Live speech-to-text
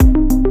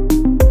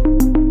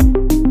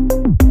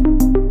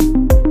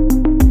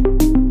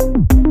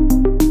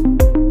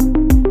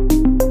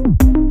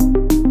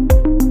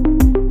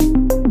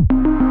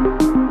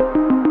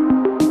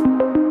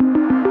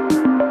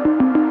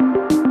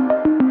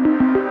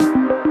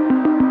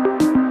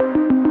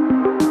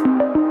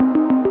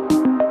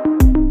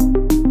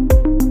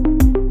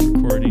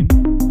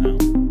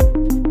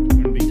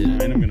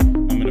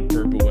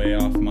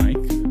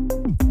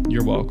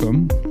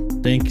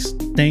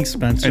Thanks,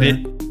 Spencer.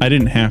 I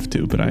didn't have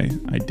to, but I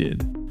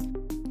did.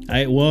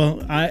 At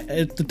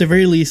the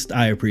very least,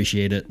 I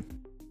appreciate it.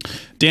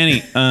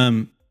 Danny,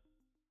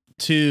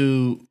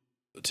 to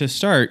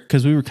start,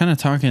 because we were kind of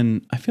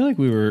talking, I feel like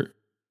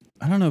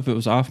I don't know if it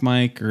was off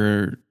mic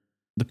or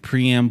the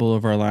preamble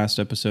of our last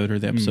episode or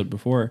the episode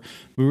before.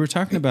 We were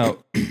talking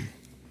about,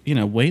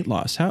 weight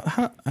loss.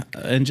 How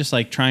and just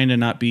like trying to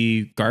not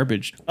be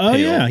garbage. Oh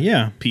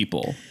yeah.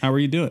 People, how are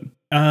you doing?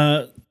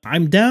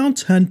 I'm down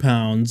 10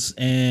 pounds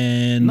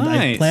and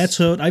Nice.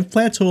 I've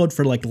plateaued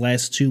for like the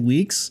last 2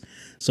 weeks.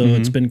 So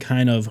it's been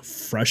kind of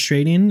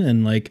frustrating,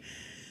 and like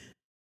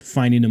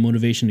finding the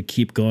motivation to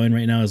keep going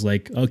right now is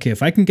like, okay,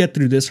 if I can get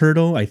through this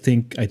hurdle, I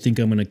think I'm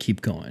going to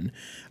keep going.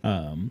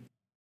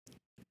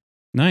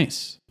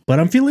 Nice. But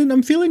I'm feeling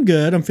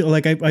good. I'm feeling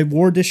like I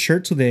wore this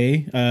shirt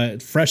today,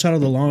 fresh out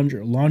of the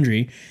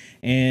laundry,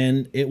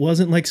 and it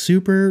wasn't like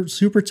super,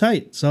 super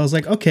tight. So I was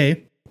like,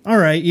 okay, all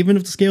right. Even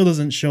if the scale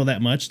doesn't show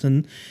that much,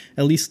 then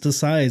at least the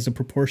size, the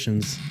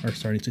proportions are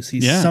starting to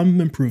see some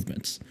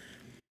improvements.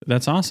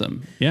 That's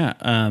awesome. Yeah.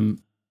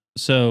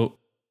 So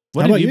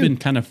what have you been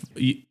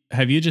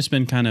have you just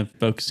been kind of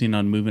focusing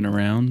on moving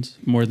around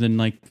more than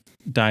like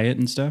diet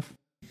and stuff?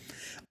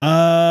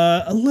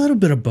 A little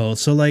bit of both.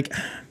 So like,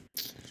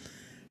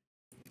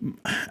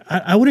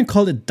 I wouldn't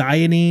call it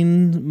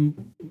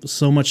dieting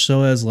so much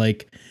so as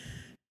like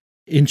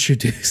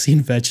introducing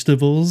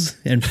vegetables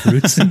and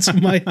fruits into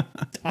my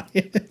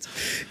diet,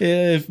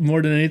 if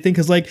more than anything.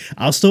 Cause like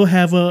I'll still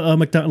have a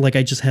McDonald's. Like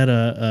I just had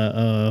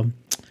a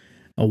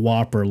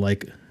Whopper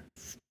like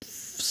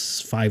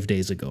 5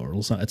 days ago or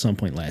at some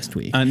point last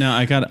week. No,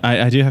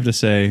 I do have to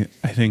say,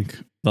 I think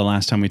the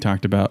last time we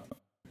talked about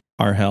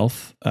our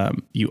health,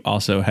 you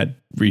also had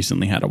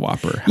recently had a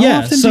Whopper. How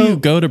often do you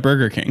go to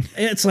Burger King?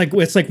 It's like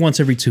once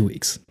every 2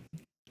 weeks.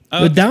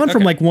 Oh, down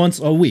from like once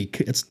a week.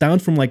 It's down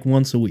from like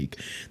once a week.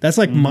 That's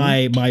like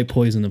my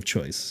poison of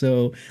choice.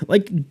 So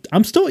like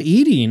I'm still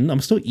eating.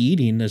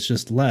 It's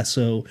just less.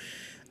 So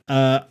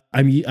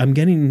I've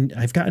gotten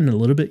a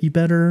little bit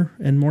better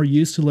and more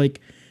used to like,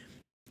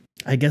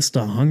 I guess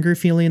the hunger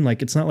feeling.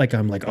 Like it's not like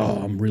I'm like,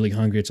 oh, I'm really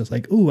hungry. It's just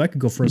like, ooh, I could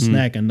go for a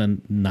snack, and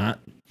then not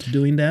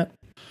doing that.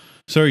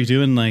 So are you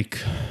doing like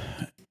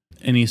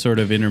any sort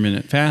of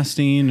intermittent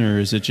fasting, or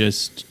is it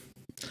just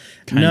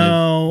kind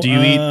of, do you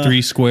eat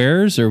 3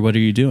 squares, or what are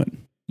you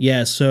doing?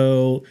 Yeah.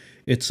 So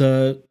it's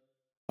a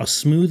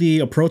smoothie,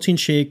 a protein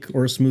shake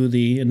or a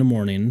smoothie in the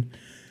morning.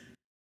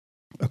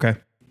 Okay.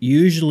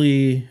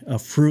 Usually a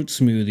fruit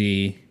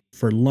smoothie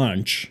for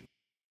lunch.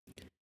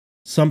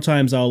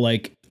 Sometimes I'll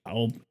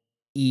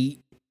eat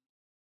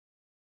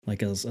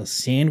like a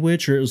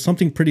sandwich or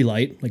something pretty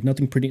light, like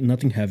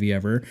nothing heavy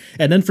ever.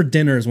 And then for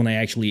dinner is when I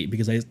actually eat,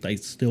 because I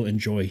still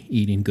enjoy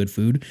eating good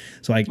food.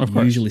 So I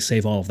usually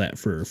save all of that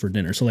for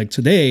dinner. So like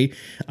today,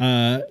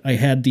 I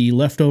had the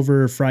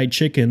leftover fried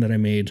chicken that I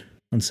made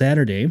on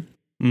Saturday,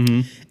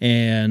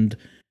 and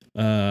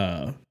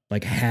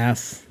like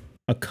half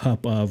a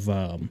cup of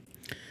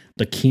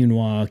the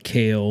quinoa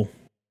kale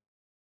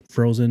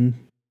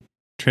frozen.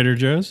 Trader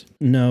Joe's?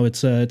 No,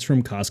 it's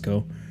from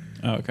Costco.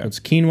 Oh, okay. It's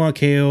quinoa,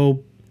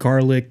 kale,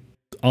 garlic,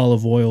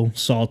 olive oil,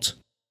 salt.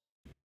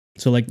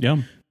 So like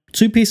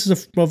 2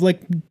 pieces of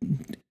like,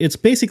 it's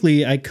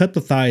basically, I cut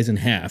the thighs in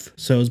half.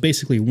 So it's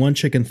basically 1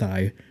 chicken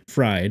thigh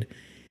fried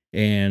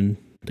and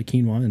the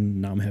quinoa,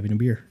 and now I'm having a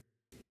beer.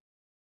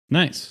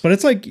 Nice. But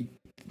it's like,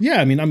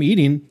 yeah, I mean, I'm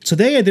eating.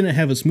 Today I didn't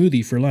have a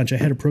smoothie for lunch. I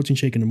had a protein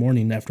shake in the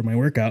morning after my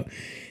workout,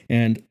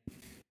 and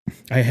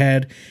I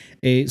had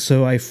I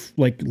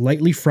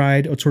lightly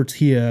fried a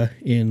tortilla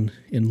in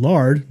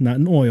lard, not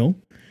in oil.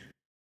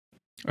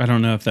 I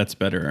don't know if that's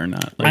better or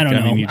not. Like, I don't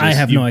know. I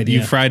have no idea.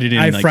 You fried it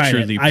in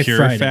truly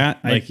pure fat?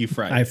 You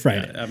fried it. I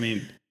fried it. I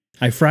mean,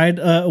 I fried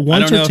one tortilla. I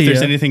don't know if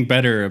there's anything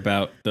better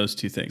about those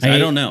two things. I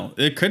don't know.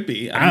 It could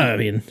be. I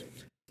mean,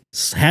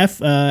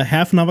 half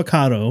an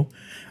avocado,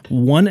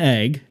 1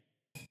 egg,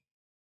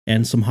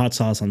 and some hot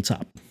sauce on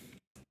top.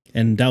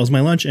 And that was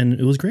my lunch, and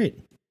it was great.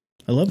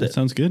 I loved it. That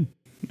sounds good.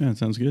 Yeah, it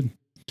sounds good.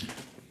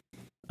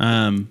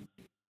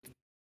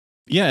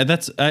 Yeah,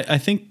 I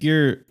think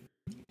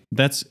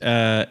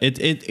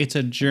it's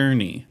a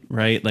journey,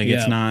 right? Like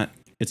it's not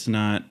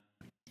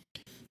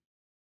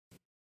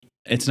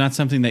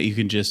something that you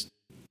can just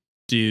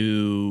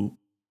do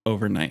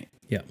overnight.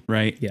 Yeah.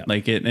 Right. Yeah.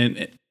 Like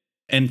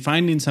and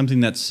finding something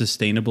that's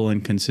sustainable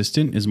and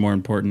consistent is more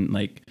important.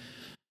 Like,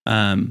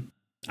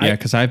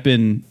 because I've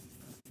been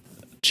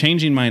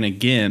changing mine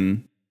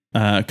again,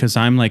 because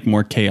I'm like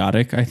more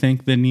chaotic, I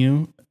think, than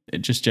you,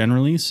 just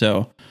generally.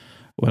 So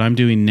what I'm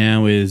doing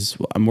now is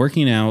I'm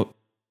working out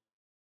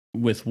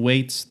with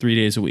weights 3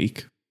 days a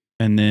week,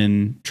 and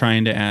then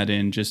trying to add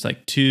in just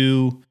like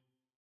 2,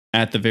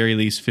 at the very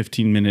least,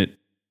 15-minute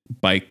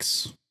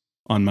bikes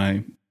on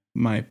my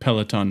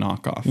Peloton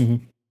knockoff. Mm-hmm.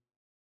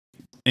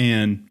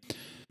 And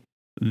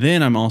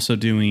then I'm also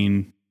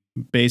doing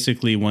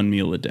basically 1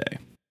 meal a day.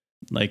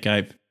 Like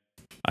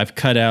I've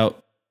cut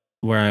out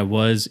where I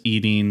was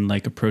eating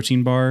like a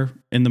protein bar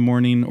in the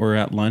morning or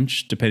at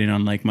lunch, depending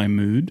on like my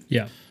mood.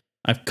 Yeah.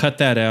 I've cut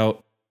that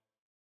out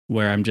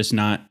where I'm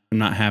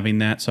not having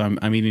that. So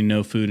I'm eating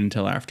no food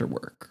until after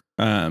work.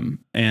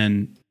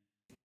 And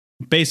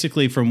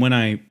basically from when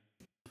I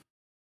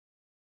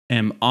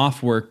am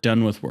off work,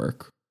 done with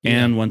work,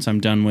 and once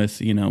I'm done with,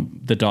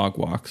 the dog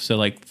walk. So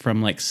like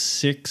from like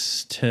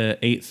 6 to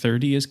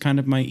 8:30 is kind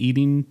of my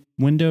eating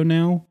window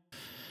now.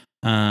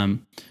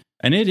 And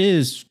it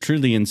is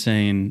truly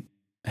insane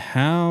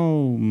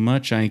how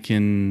much I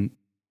can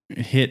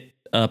hit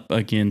up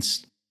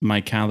against my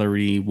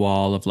calorie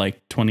wall of like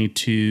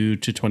 22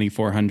 to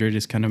 2,400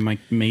 is kind of my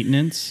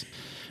maintenance.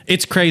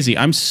 It's crazy.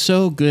 I'm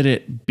so good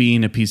at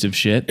being a piece of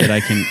shit that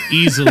I can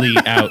easily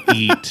out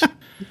eat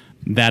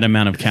that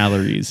amount of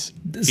calories.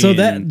 So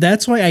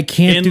that's why I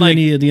can't do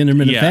any of the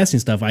intermittent fasting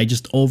stuff. I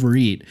just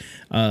overeat.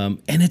 And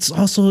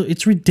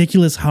it's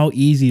ridiculous how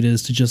easy it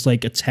is to just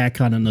like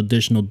attack on an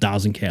additional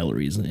 1,000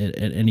 calories at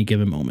any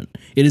given moment.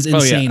 It is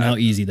insane how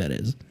easy that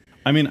is.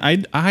 I mean,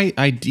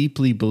 I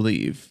deeply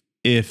believe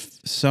if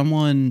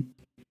someone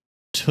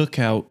took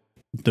out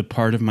the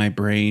part of my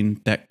brain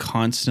that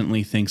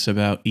constantly thinks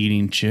about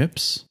eating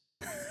chips,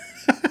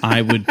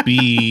 I would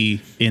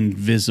be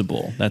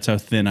invisible. That's how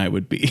thin I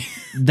would be.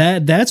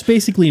 That's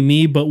basically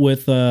me, but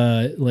with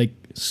like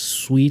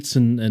sweets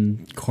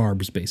and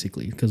carbs,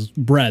 basically. Because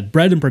bread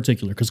in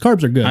particular, because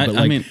carbs are good. But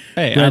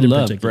I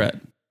love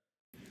bread.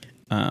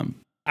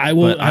 I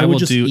will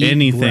just do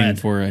anything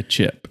for a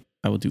chip.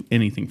 I will do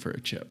anything for a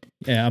chip.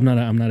 Yeah, I'm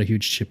not a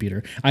huge chip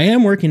eater. I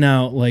am working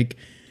out like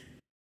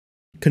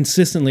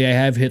consistently. I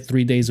have hit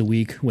 3 days a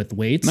week with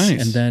weights,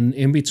 and then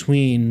in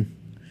between,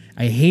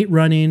 I hate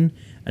running.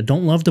 I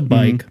don't love the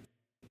bike.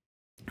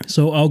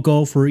 So I'll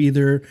go for at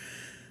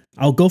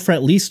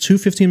least 2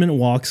 15-minute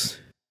walks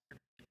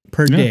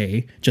per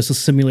day, just to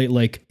simulate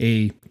like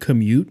a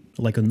commute,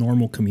 like a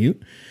normal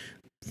commute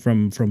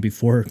from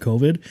before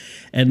COVID.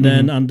 And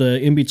then on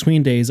the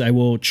in-between days, I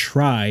will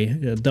try,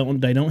 I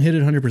don't hit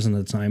it 100% of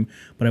the time,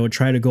 but I would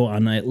try to go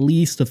on at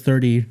least a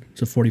 30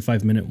 to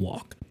 45-minute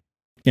walk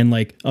in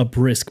like a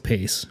brisk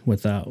pace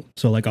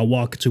so like I'll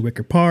walk to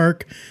Wicker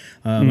Park.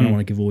 I don't want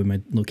to give away my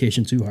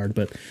location too hard,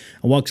 but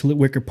I'll walk to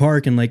Wicker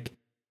Park and like,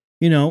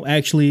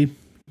 actually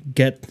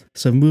get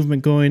some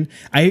movement going.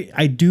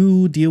 I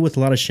do deal with a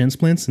lot of shin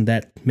splints, and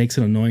that makes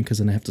it annoying because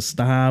then I have to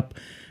stop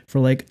for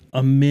like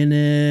a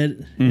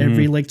minute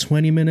every like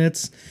 20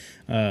 minutes.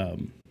 But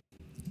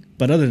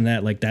other than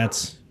that, like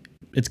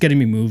it's getting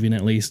me moving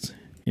at least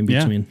in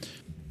between.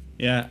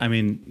 Yeah. I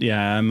mean,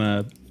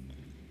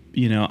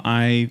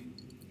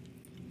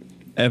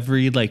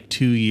 every like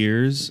 2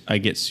 years I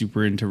get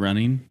super into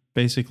running,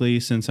 basically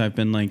since I've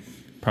been like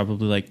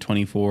probably like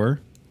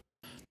 24.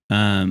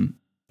 And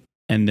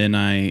then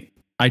I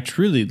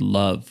truly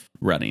love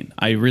running.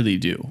 I really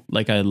do.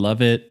 Like I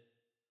love it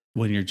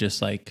when you're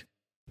just like,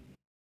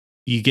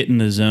 you get in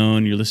the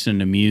zone, you're listening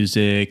to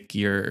music,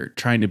 you're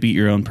trying to beat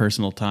your own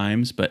personal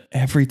times. But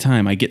every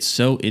time I get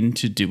so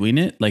into doing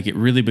it, like it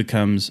really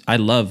becomes,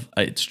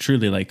 it's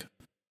truly like,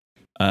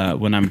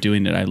 when I'm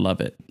doing it, I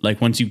love it. Like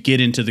once you get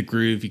into the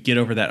groove, you get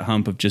over that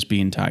hump of just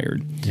being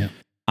tired. Yeah.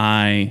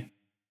 I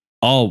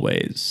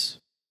always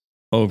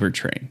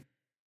overtrain,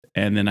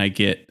 and then I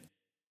get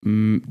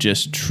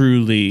just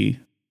truly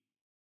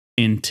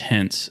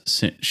intense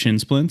shin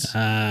splints.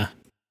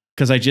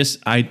 Because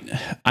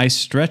I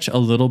stretch a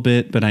little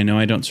bit, but I know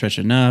I don't stretch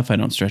enough. I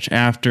don't stretch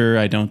after.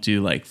 I don't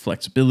do like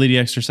flexibility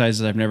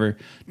exercises. I've never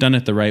done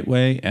it the right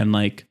way, and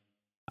like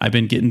I've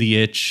been getting the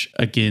itch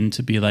again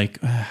to be like,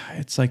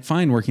 it's like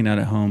fine working out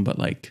at home, but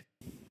like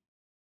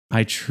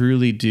I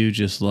truly do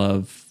just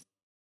love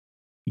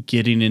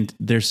getting in.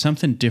 There's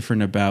something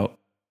different about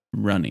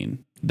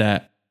running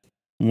that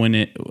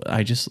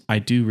I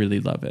do really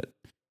love it.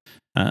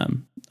 I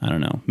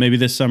don't know. Maybe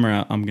this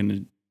summer I'm going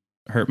to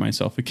hurt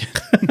myself again.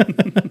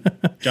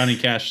 Johnny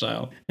Cash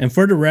style. And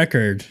for the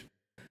record,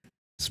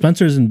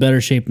 Spencer's in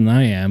better shape than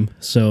I am.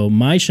 So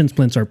my shin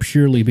splints are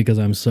purely because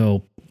I'm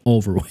so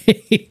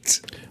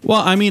overweight.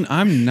 Well, I mean,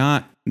 I'm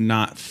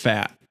not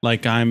fat.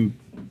 Like I'm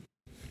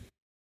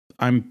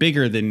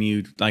bigger than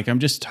you. Like I'm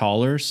just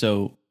taller.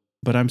 So,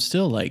 but I'm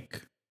still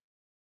like,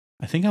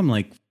 I think I'm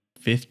like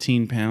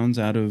 15 pounds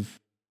out of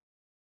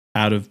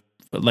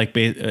like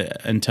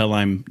until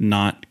I'm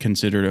not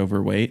considered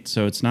overweight.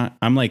 So it's not,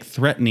 I'm like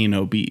threatening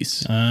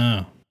obese.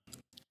 Oh,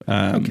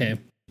 okay.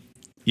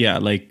 Yeah.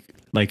 Like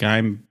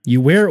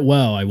you wear it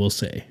well, I will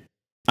say.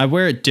 I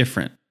wear it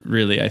different,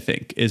 really, I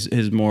think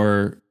is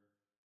more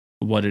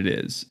what it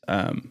is.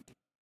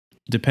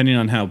 Depending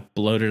on how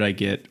bloated I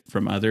get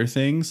from other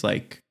things,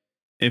 like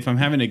if I'm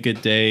having a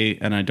good day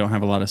and I don't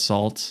have a lot of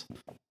salt,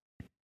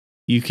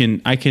 I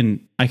can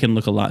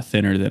look a lot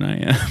thinner than I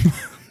am.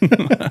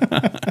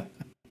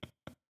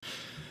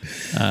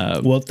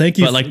 Well, thank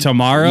you. But like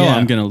tomorrow,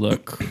 I'm gonna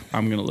look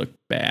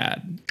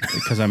bad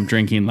because I'm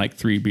drinking like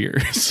 3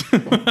 beers.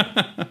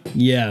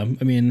 Yeah,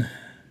 I mean,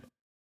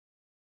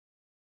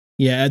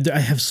 yeah, I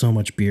have so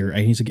much beer.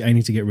 I need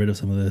to get rid of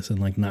some of this and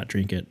like not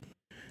drink it.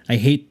 I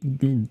hate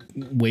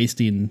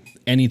wasting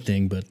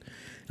anything, but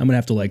I'm gonna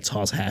have to like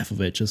toss half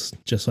of it just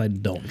so I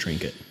don't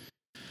drink it.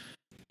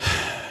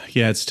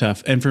 Yeah, it's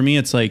tough. And for me,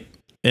 it's like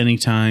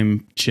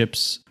anytime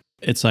chips,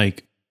 it's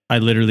like, I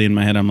literally in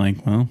my head, I'm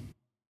like, well,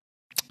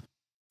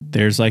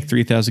 there's like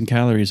 3,000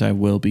 calories I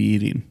will be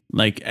eating.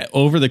 Like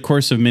over the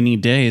course of many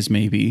days,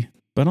 maybe,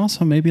 but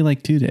also maybe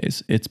like 2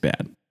 days. It's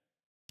bad.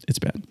 It's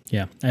bad.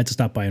 Yeah, I had to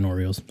stop buying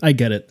Oreos. I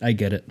get it.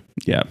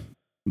 Yeah.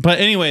 But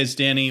anyways,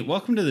 Danny,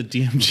 welcome to the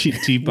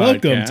DMGT podcast.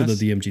 Welcome to the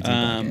DMGT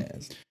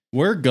podcast.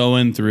 We're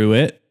going through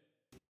it.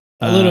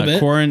 A little bit.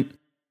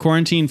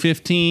 Quarantine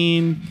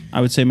 15. I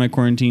would say my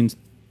quarantine's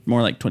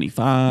more like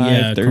 25,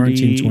 yeah, 30.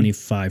 quarantine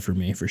 25 for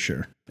me, for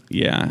sure.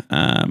 Yeah.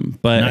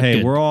 But Not hey,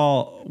 good. we're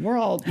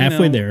all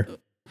halfway there.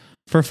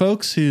 For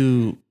folks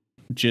who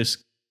just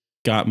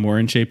got more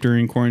in shape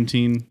during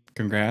quarantine,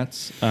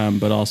 congrats.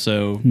 But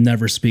also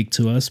never speak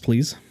to us,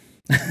 please.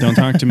 Don't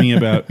talk to me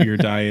about your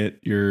diet,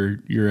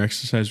 your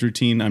exercise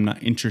routine. I'm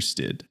not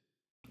interested.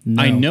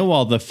 No. I know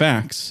all the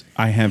facts.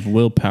 I have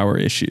willpower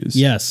issues.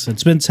 Yes,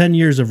 it's been 10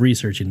 years of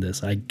researching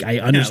this. I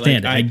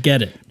understand it. I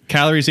get it.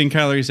 Calories in,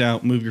 calories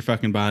out. Move your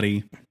fucking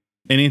body.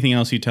 Anything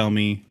else you tell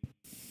me,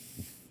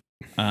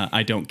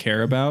 I don't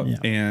care about. Yeah.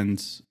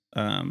 And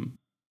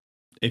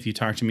if you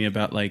talk to me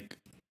about like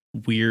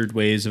weird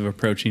ways of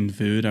approaching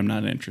food, I'm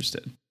not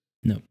interested.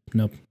 Nope.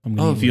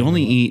 If you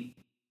only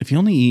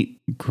eat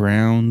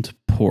ground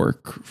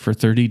pork for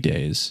 30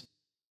 days,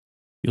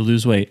 you'll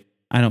lose weight.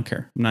 I don't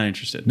care. I'm not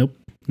interested. Nope.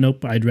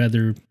 I'd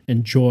rather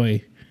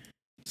enjoy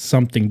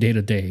something day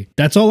to day.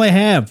 That's all I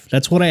have.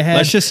 That's what I had.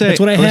 Let's just say that's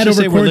what I had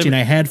over quarantine.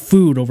 I had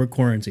food over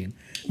quarantine.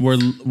 We're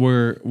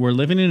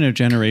living in a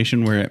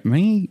generation where it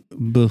may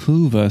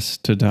behoove us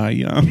to die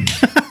young.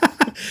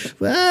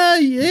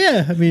 Well,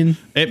 yeah. I mean,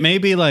 it may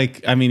be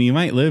like, you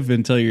might live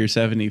until you're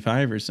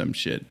 75 or some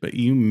shit, but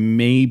you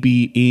may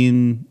be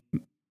in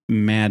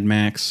Mad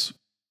Max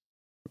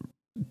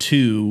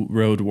 2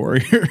 Road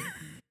Warrior.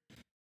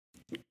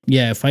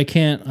 Yeah, if I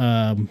can't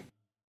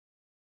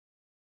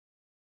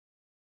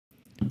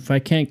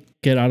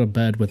get out of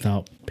bed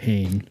without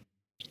pain,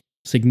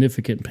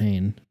 significant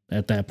pain,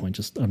 at that point,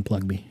 just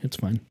unplug me. It's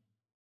fine.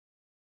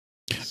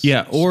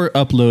 Yeah, or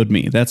upload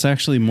me. That's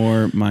actually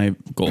more my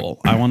goal.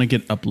 I want to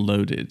get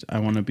uploaded. I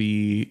want to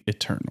be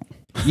eternal.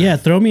 Yeah,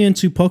 throw me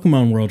into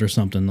Pokemon World or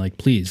something. Like,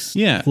 please.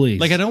 Yeah, please.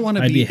 Like, I don't want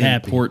to be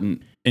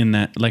important in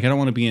that. Like, I don't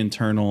want to be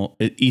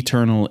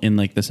eternal in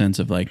like the sense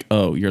of like,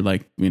 oh, you're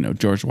like,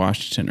 George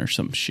Washington or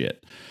some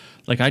shit.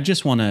 Like, I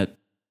just want to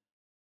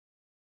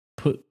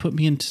put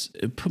me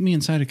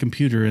inside a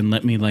computer and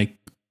let me like,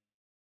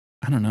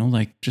 I don't know,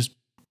 like just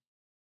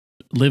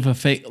live a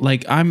fake.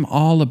 Like, I'm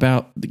all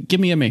about, give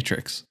me a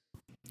Matrix.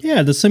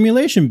 Yeah, the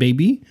simulation,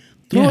 baby.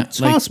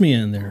 Toss me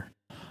in there.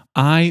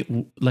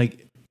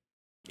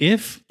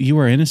 If you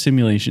are in a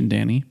simulation,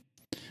 Danny,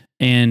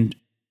 and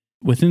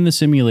within the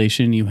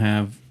simulation you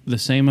have the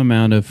same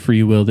amount of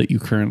free will that you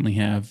currently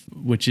have,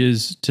 which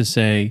is to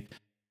say,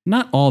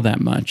 not all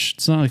that much.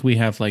 It's not like we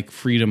have like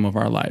freedom of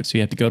our lives.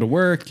 You have to go to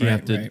work. You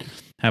have to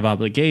have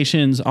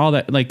obligations, all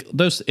that. Like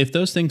if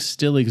those things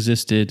still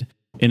existed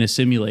in a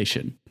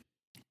simulation,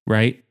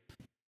 right?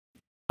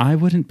 I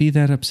wouldn't be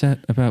that upset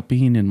about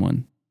being in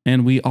one.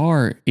 And we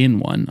are in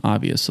one,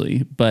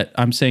 obviously. But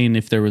I'm saying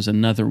if there was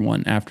another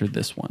one after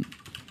this one.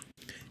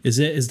 Is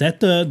that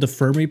the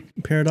Fermi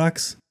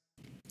paradox?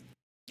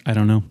 I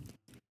don't know.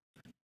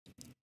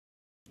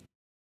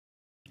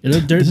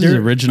 This is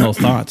original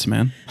thoughts,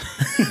 man.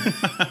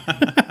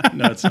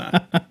 No, it's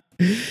not.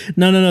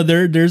 No.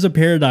 There's a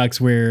paradox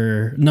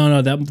where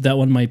that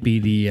one might be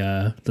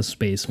the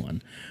space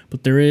one,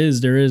 but there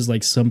is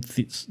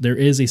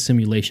a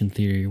simulation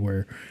theory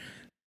where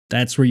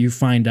that's where you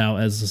find out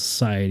as a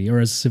society or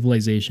as a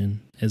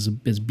civilization, as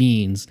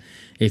beings,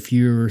 if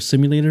you're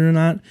simulated or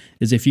not,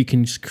 is if you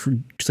can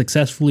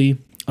successfully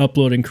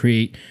upload and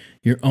create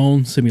your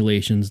own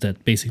simulations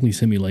that basically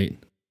simulate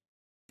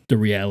the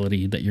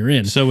reality that you're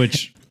in.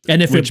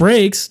 And if it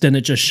breaks, then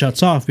it just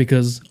shuts off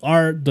because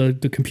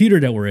the computer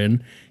that we're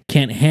in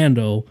can't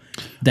handle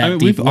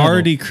that. We've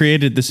already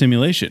created the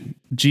simulation,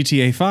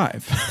 GTA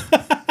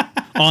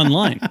 5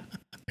 online.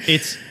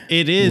 It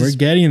is. We're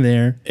getting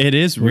there. It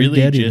is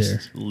really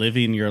just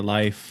living your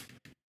life.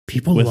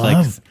 People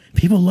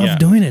love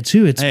doing it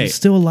too. It's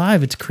still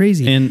alive. It's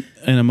crazy. In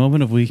a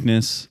moment of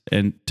weakness,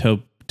 and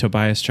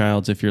Tobias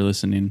Childs, if you're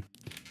listening,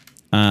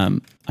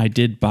 I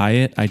did buy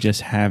it. I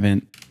just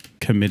haven't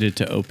committed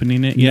to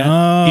opening it yet.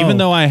 No. Even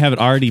though I have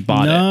already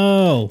bought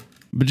it.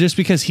 But just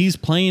because he's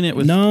playing it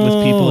with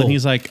people and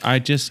he's like,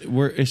 it's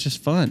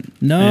just fun.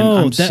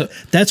 No,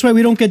 that's why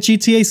we don't get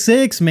GTA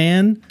 6,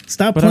 man.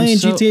 Stop playing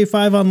GTA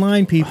 5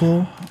 online,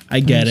 people. I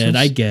get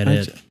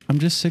it. I'm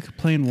just sick of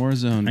playing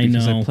Warzone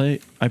because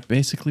I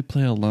basically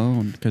play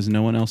alone because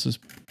no one else is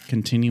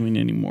continuing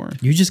anymore.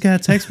 You just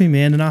gotta text me,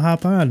 man, and I'll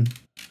hop on.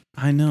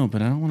 I know,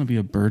 but I don't want to be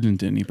a burden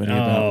to anybody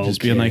about just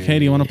being like, hey,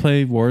 do you want to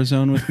play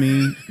Warzone with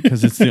me?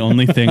 Because it's the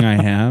only thing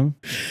I have.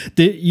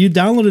 You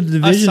downloaded the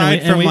Division.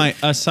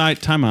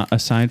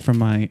 Aside from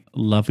my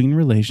loving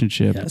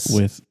relationship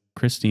with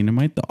Christina,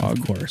 my dog,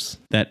 of course,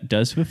 that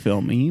does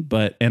fulfill me,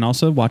 and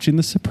also watching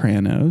The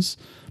Sopranos.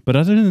 But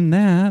other than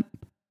that,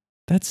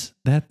 that's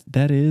it.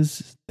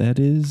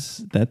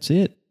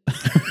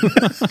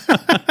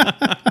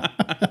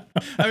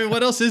 I mean,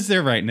 what else is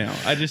there right now?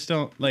 I just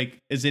don't like.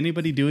 Is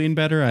anybody doing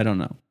better? I don't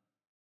know.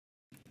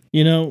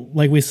 You know,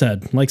 like we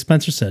said, like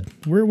Spencer said,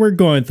 we're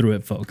going through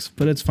it, folks,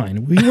 but it's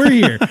fine. We're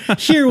here.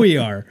 Here we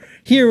are.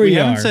 We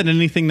haven't said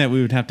anything that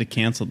we would have to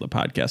cancel the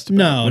podcast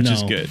about, which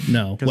is good.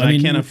 No, because I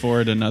can't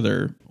afford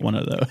another one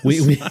of those.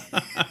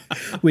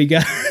 We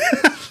got.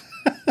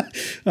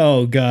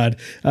 Oh God,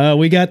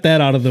 we got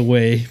that out of the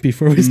way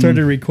before we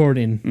started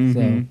recording,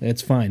 so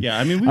it's fine. Yeah,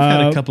 I mean, we've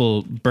had a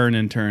couple burn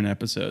and turn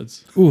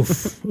episodes.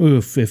 Oof.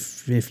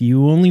 If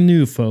you only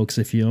knew, folks.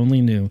 If you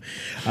only knew.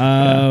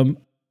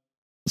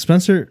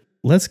 Spencer,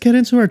 let's get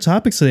into our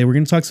topics today. We're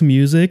going to talk some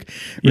music.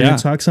 We're going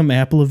to talk some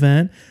Apple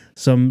event,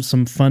 some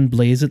fun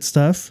Blaze It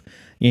stuff,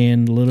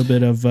 and a little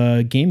bit of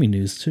gaming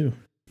news too.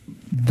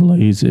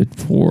 Blaze It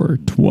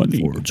 420.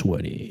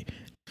 420.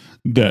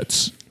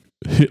 That's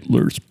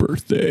Hitler's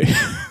birthday.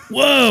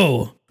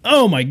 Whoa!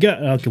 Oh my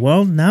God. Okay,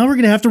 well, now we're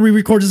going to have to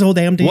re-record this whole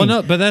damn thing. Well,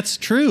 no, but that's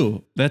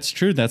true. That's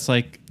true. That's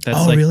like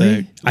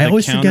really? I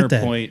always forget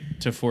that. Counterpoint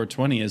to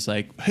 420 is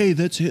like, hey,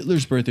 that's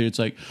Hitler's birthday. It's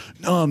like,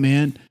 no,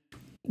 man.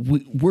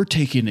 We're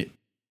taking it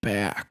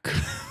back.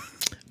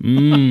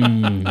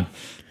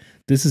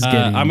 This is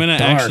getting I'm gonna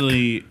dark.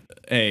 actually.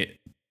 Hey,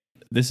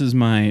 this is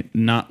my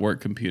not work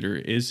computer.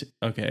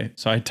 Okay.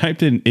 So I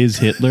typed in "is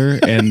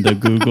Hitler" and the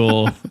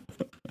Google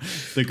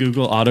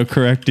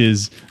autocorrect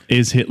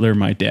is Hitler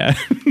my dad?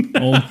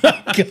 Oh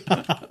my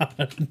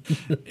God!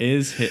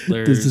 Is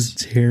Hitler's This is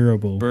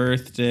terrible.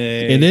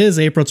 birthday? It is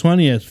April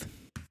 20th.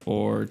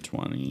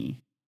 420.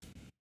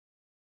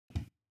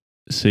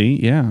 See,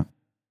 yeah.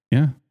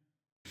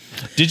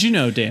 Did you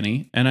know,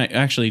 Danny? And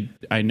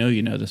I know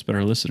you know this, but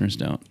our listeners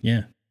don't.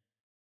 Yeah.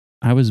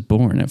 I was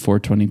born at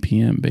 4:20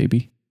 p.m.,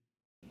 baby.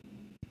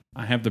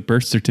 I have the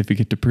birth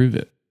certificate to prove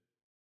it.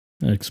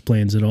 That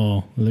explains it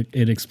all.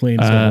 It explains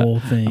the whole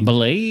thing.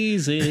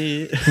 Blaze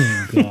it.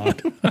 Oh,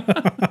 God.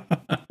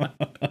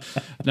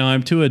 No,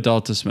 I'm too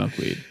adult to smoke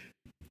weed.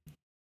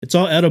 It's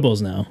all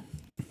edibles now.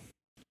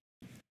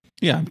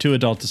 Yeah, I'm too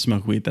adult to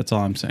smoke weed. That's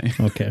all I'm saying.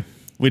 Okay.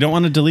 We don't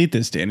want to delete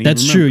this, Danny.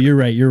 That's true. You're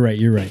right.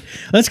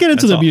 Let's get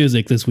into the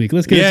music this week.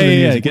 Let's get into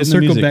the music. We'll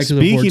circle back to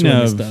the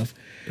 420 stuff.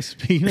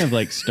 Speaking of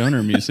like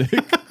stoner music.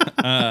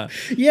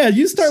 Yeah,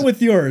 you start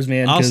with yours,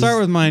 man. I'll start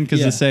with mine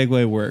because the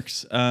segue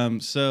works.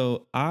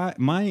 So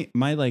my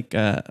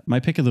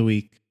pick of the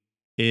week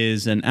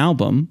is an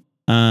album.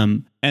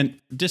 And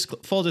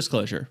full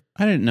disclosure,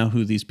 I didn't know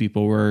who these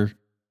people were.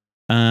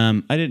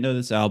 I didn't know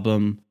this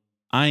album.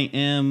 I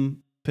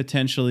am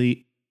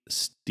potentially,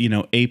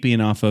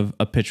 aping off of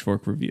a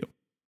Pitchfork review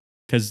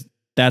because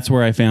that's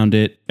where I found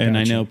it. And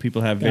I know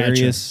people have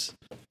various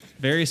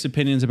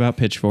opinions about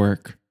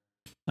Pitchfork.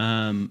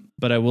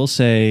 But I will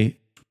say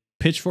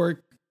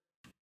Pitchfork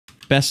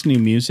best new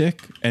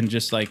music, and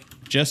just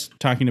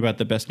talking about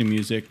the best new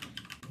music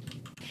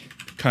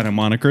kind of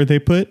moniker they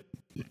put,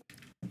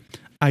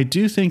 I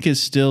do think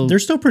is still, they're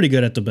still pretty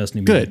good at the best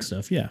new music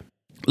stuff. Yeah.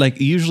 Like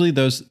usually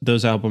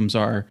those albums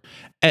are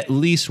at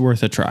least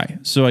worth a try.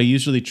 So I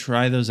usually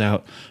try those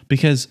out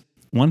because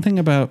one thing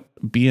about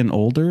being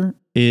older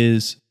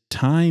is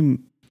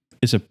time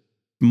is a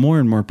more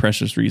and more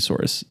precious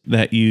resource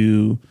that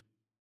you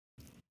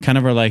kind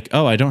of are like,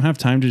 oh, I don't have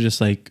time to just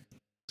like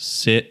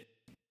sit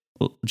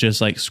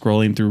just like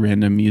scrolling through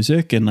random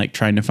music and like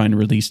trying to find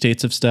release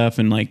dates of stuff.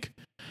 And like,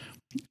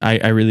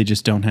 I really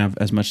just don't have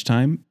as much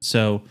time.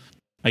 So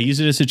I use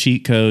it as a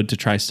cheat code to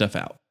try stuff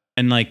out.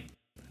 And like,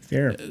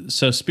 fair.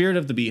 So Spirit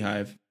of the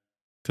Beehive,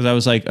 because I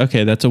was like,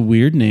 okay, that's a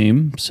weird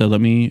name. So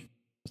let me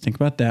think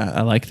about that.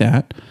 I like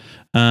that.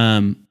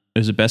 It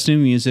was the best new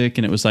music.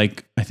 And it was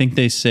like, I think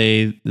they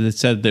said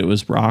that it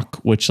was rock,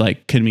 which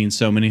like could mean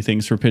so many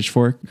things for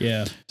Pitchfork.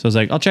 Yeah. So I was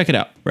like, I'll check it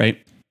out.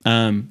 Right.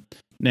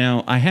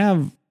 Now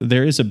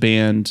there's a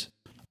band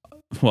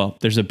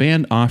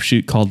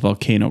offshoot called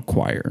Volcano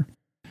Choir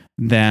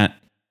that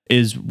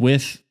is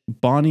with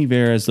Bon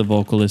Iver as the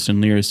vocalist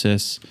and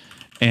lyricist.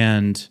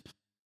 And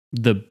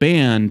the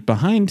band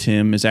behind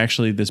him is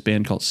actually this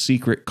band called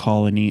Secret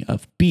Colony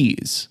of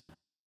Bees.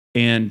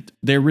 And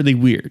they're really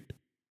weird.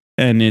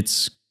 And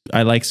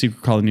I like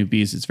Secret Colony of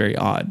Bees. It's very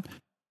odd.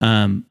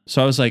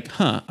 So I was like,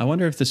 I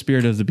wonder if the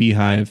Spirit of the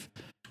Beehive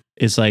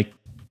is like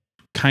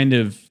kind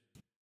of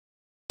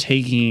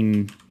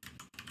taking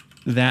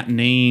that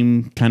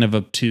name kind of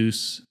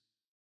obtuse.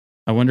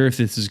 I wonder if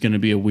this is going to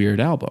be a weird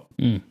album.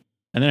 And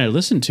then I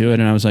listened to it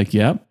and I was like,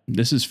 yep,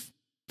 this is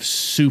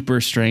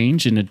super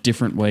strange in a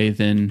different way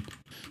than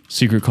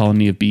Secret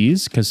Colony of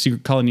Bees, because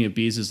Secret Colony of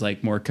Bees is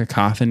like more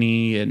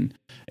cacophony and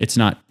it's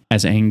not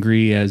as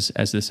angry as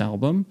this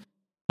album.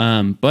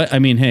 But I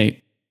mean,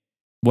 hey,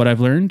 what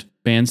I've learned,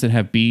 bands that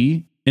have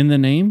B in the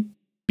name,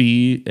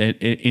 B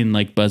in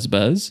like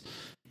buzz,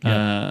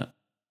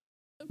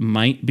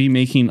 might be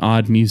making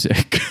odd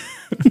music.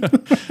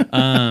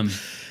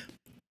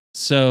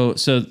 So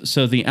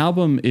the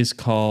album is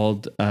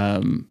called,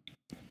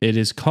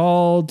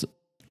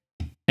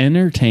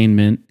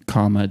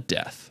 Entertainment,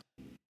 Death.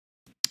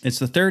 It's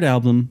the third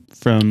album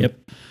from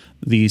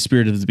the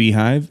Spirit of the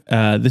Beehive.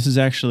 This is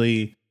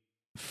actually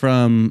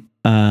from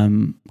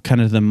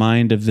kind of the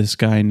mind of this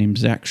guy named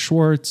Zach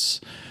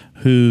Schwartz,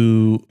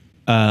 who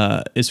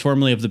is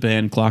formerly of the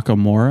band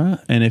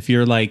Glockamora. And if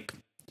you're like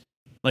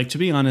to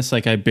be honest,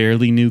 like I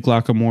barely knew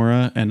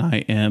Glockamora, and I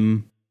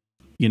am,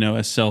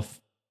 a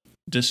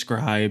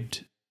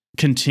self-described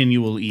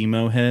continual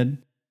emo head.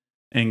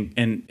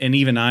 And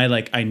even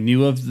I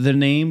knew of the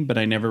name, but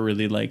I never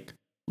really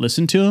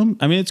listened to him.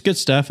 I mean, it's good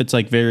stuff. It's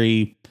like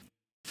very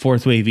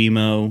fourth wave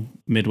emo,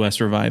 Midwest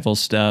revival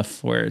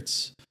stuff where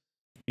it's,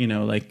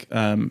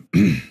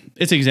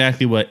 it's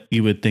exactly what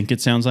you would think it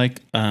sounds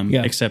like.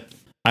 Except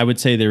I would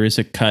say there is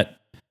a cut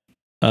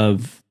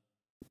of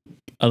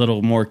a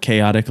little more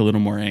chaotic, a little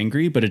more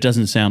angry, but it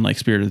doesn't sound like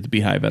Spirit of the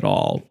Beehive at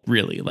all,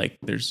 really. Like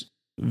there's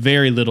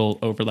very little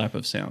overlap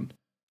of sound.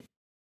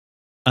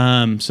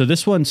 So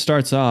this one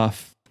starts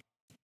off,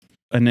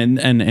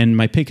 and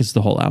my pick is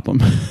the whole album,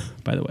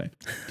 by the way.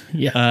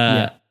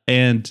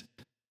 And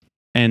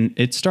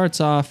it starts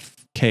off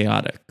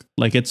chaotic.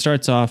 Like it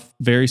starts off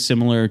very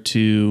similar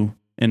to,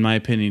 in my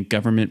opinion,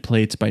 Government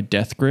Plates by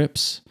Death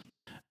Grips.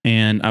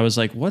 And I was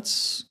like,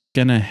 what's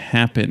gonna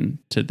happen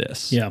to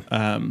this?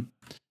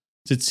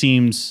 It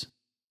seems,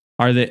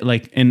 are they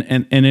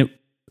and it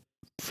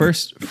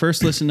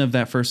first listen of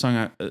that first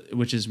song,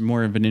 which is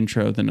more of an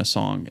intro than a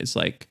song, is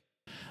like,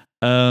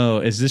 oh,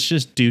 is this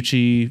just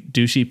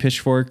douchey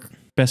Pitchfork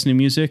best new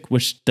music,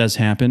 which does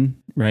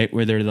happen, right?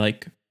 Where they're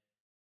like,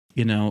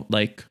 I'm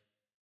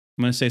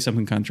gonna say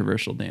something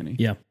controversial, Danny.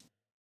 Yeah.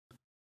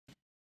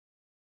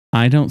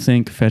 I don't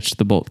think Fetch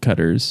the Bolt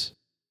Cutters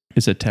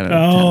is a 10 out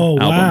of 10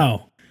 album.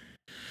 Wow.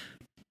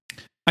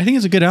 I think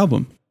it's a good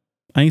album.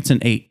 I think it's an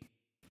 8.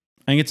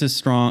 I think it's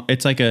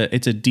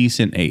a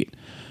decent 8.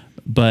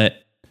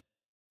 But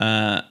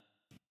I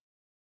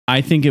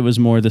think it was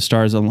more the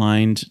stars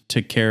aligned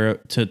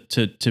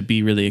to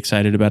be really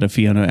excited about a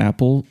Fiona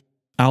Apple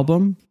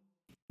album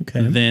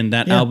than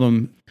that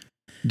album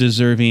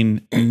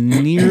deserving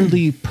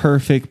nearly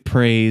perfect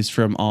praise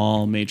from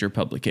all major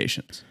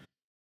publications.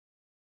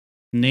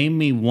 Name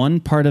me one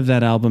part of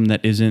that album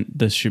that isn't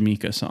the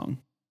Shamika song.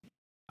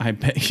 I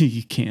bet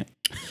you can't.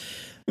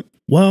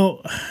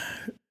 Well,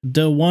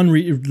 the one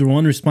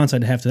response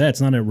I'd have to that,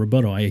 it's not a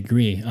rebuttal, I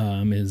agree,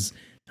 is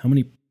how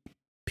many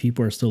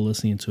people are still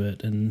listening to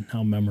it and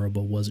how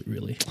memorable was it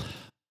really?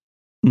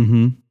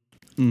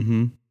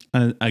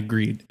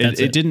 Agreed.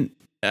 It didn't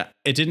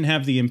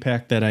have the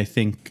impact that I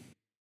think.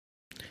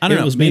 I don't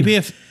know. Maybe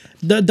if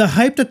the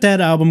hype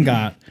that album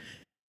got,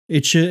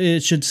 it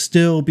should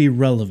still be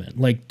relevant.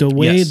 Like the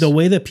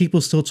way that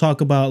people still talk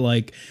about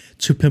like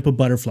To Pimp a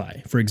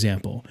Butterfly, for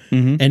example.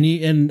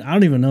 And I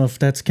don't even know if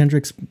that's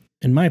Kendrick's,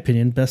 in my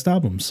opinion, best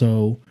album.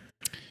 So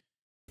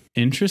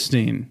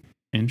interesting.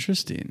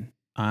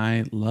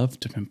 I love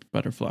To Pimp a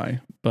Butterfly,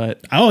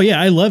 but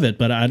I love it.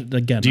 But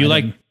do you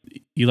like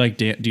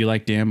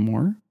Damn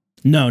more?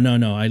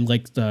 No. I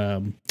like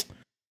the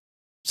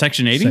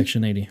Section 80.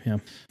 Section 80, yeah.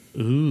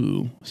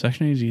 Ooh,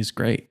 Section 80 is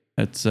great.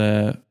 That's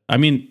I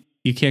mean,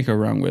 you can't go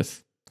wrong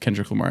with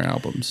Kendrick Lamar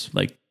albums.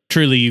 Like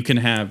truly, you can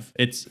have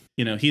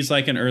he's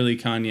like an early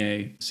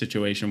Kanye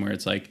situation where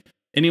it's like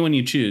anyone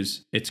you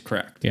choose, it's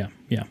correct. Yeah.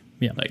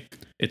 Like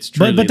it's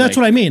truly. But that's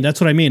what I mean.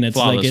 That's what I mean. It's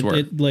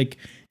like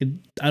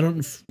I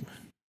don't.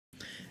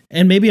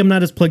 And maybe I'm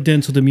not as plugged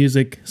into the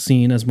music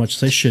scene as much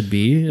as I should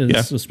be,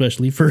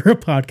 especially for a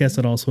podcast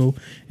that also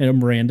and a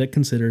brand that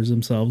considers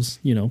themselves,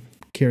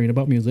 caring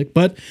about music.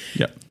 But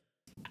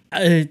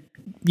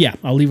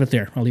I'll leave it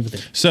there.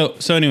 So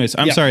anyways,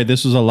 I'm sorry.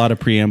 This was a lot of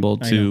preamble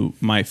to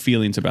my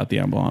feelings about the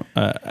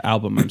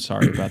album. I'm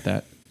sorry about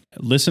that,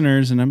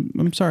 listeners, and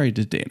I'm sorry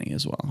to Danny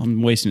as well.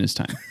 I'm wasting his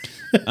time.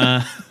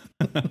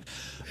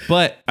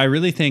 But I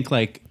really think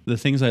like the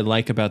things I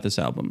like about this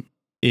album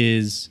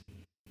is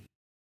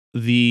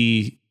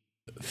the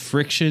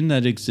friction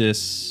that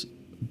exists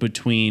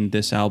between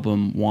this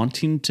album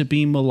wanting to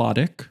be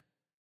melodic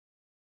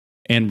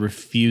and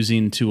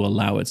refusing to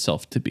allow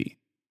itself to be.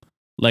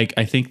 Like,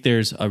 I think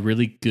there's a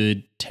really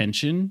good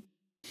tension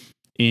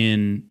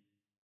in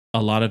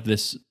a lot of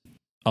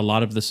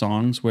the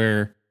songs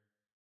where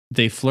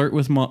they flirt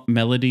with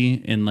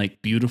melody and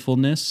like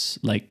beautifulness,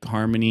 like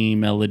harmony,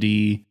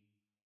 melody,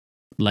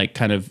 like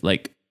kind of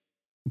like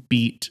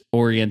beat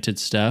oriented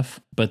stuff,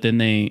 but then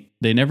they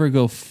never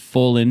go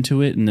full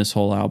into it in this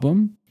whole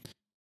album,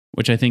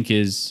 which I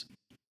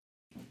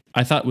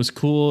thought was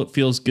cool. It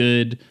feels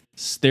good.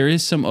 There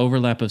is some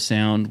overlap of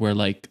sound where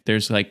like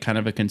there's like kind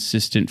of a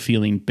consistent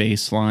feeling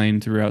bass line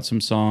throughout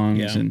some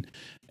songs, and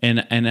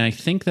I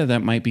think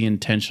that might be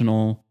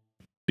intentional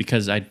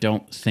because I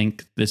don't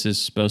think this is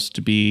supposed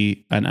to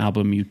be an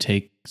album you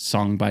take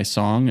song by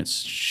song. It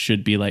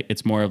should be like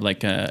it's more of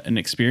like an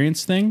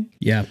experience thing.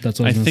 Yeah, that's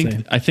what I was gonna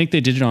say. I think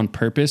they did it on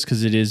purpose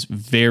because it is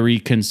very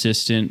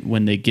consistent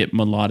when they get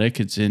melodic.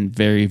 It's in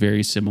very,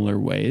 very similar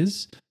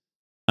ways.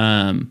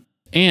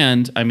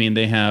 And I mean,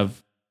 they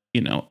have,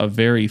 a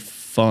very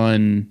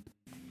fun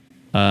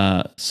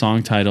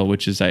song title,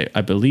 which is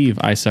I believe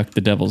 "I Suck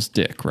the Devil's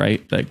Dick,"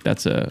 right? Like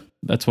that's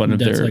one of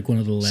their like one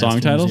of the last song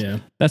ones, titles. yeah.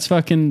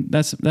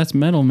 That's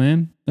metal,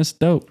 man. That's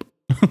dope.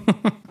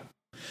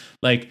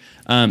 Like,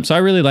 so I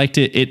really liked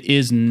it. It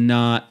is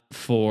not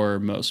for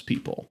most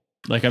people.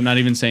 Like, I'm not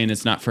even saying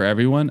it's not for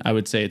everyone. I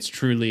would say it's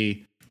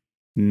truly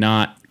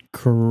not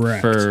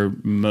correct for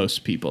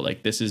most people.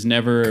 Like, this is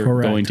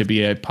never going to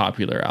be a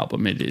popular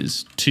album. It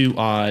is too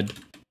odd.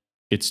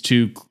 It's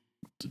too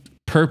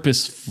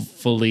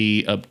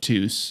purposefully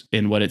obtuse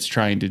in what it's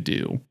trying to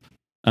do.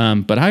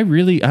 But I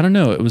don't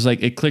know. It was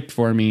like, it clicked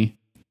for me.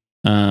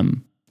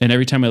 And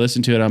every time I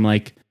listen to it, I'm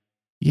like,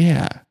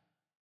 yeah,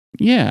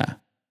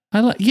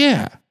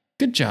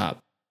 good job.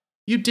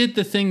 You did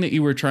the thing that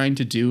you were trying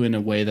to do in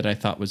a way that I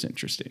thought was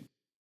interesting.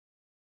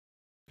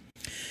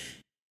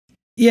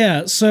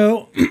 Yeah,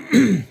 so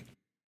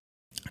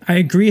I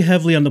agree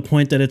heavily on the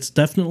point that it's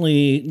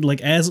definitely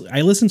like, as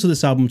I listened to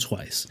this album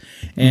twice,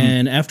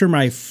 and after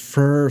my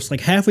first,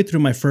 like halfway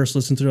through my first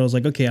listen through, I was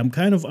like, okay, I'm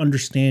kind of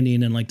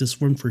understanding, and like this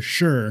one for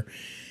sure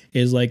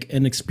is like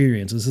an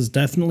experience. This is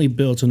definitely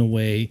built in a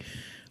way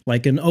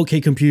like an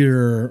OK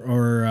Computer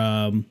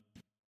or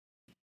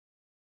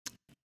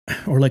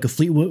like a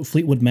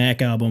Fleetwood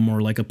Mac album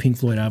or like a Pink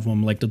Floyd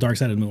album, like the Dark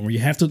Side of the Moon, where you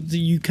have to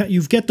you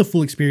get the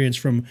full experience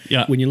from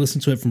when you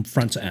listen to it from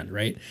front to end,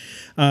 right?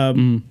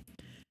 And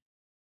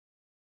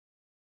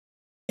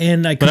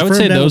but I would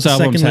say those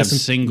albums have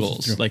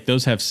singles. Like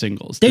those have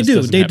singles. They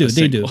do.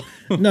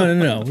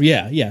 No.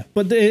 Yeah.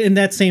 But in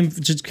that same,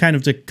 just kind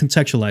of to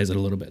contextualize it a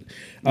little bit.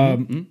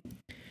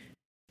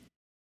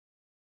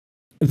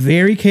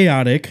 Very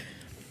chaotic.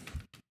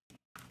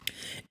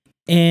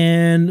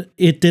 And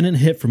it didn't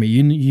hit for me.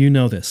 You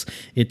know this.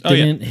 It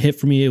didn't hit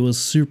for me. It was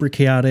super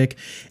chaotic.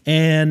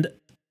 And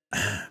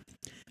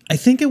I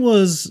think it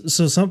was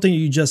something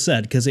you just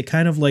said, because it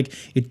kind of like,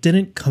 it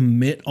didn't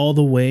commit all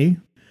the way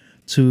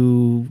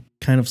to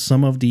kind of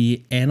some of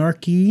the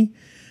anarchy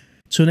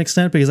to an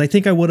extent, because I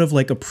think I would have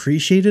like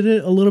appreciated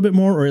it a little bit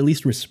more, or at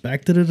least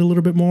respected it a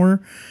little bit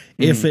more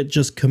if it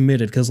just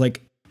committed. Because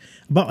like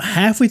about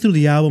halfway through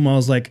the album, I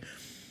was like,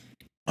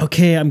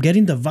 okay, I'm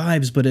getting the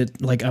vibes, but it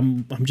like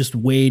I'm just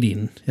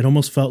waiting. It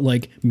almost felt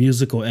like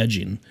musical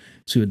edging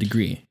to a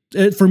degree.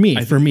 For me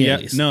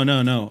at least.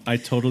 No. I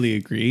totally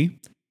agree.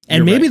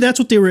 And maybe that's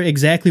what they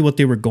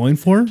were going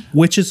for,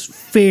 which is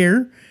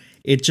fair.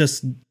 It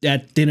just,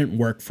 that didn't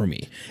work for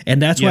me.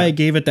 And that's why I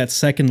gave it that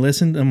second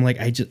listen. I'm like,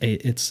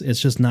 it's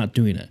just not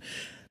doing it.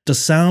 The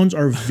sounds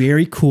are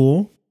very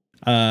cool.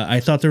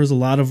 I thought there was a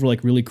lot of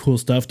like really cool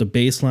stuff. The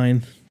bass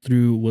line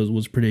through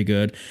was pretty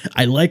good.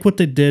 I like what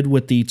they did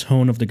with the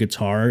tone of the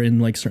guitar in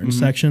like certain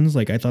sections.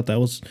 Like I thought that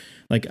was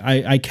like,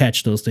 I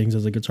catch those things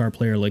as a guitar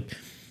player. Like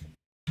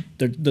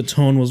the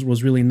tone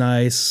was really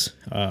nice.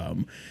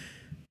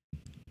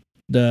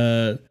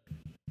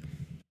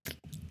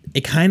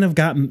 It kind of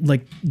got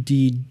like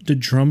the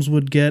drums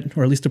would get,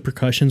 or at least the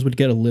percussions would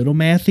get a little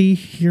mathy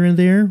here and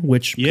there,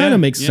 which kind of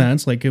makes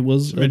sense. Like it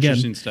was, some again,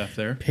 interesting stuff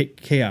there.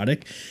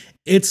 Chaotic.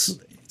 It's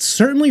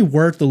certainly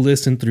worth the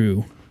listen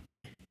through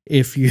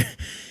if you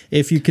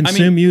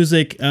consume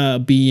music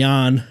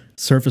beyond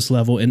surface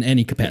level in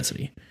any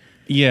capacity.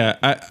 Yeah,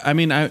 I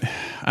mean, I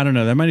don't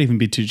know. That might even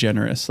be too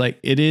generous. Like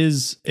it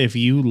is, if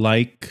you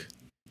like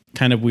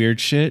kind of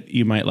weird shit,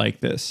 you might like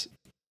this.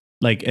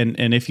 Like,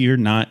 and if you're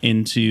not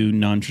into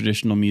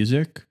non-traditional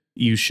music,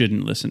 you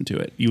shouldn't listen to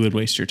it. You would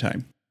waste your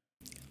time.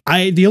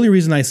 The only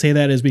reason I say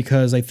that is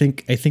because I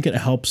think it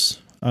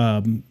helps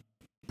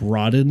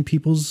broaden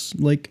people's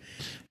like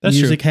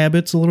music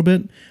habits a little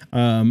bit.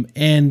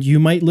 And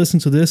you might listen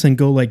to this and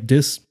go like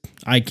this.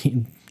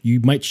 You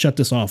might shut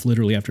this off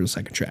literally after the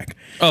second track.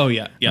 Oh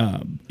yeah.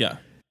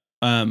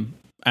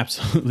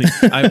 Absolutely.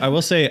 I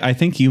will say, I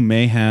think you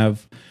may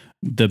have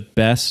the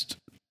best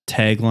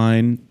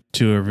tagline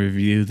to a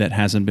review that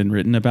hasn't been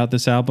written about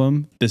this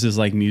album. This is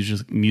like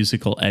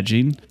musical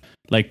edging.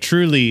 Like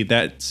truly,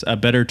 that's a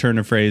better turn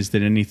of phrase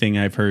than anything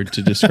I've heard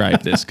to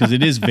describe this, because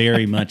it is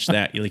very much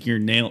that. Like you're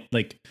nailed.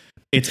 Like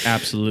it's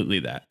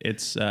absolutely that.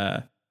 It's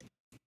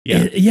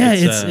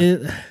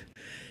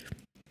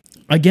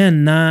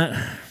again not.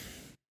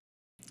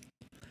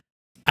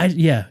 I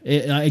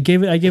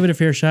gave it a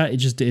fair shot.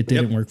 It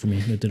didn't work for me.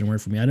 It didn't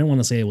work for me. I didn't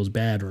want to say it was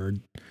bad or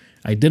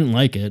I didn't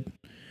like it.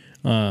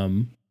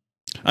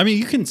 I mean,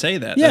 you can say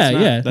that.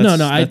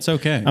 That's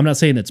okay. I'm not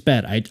saying it's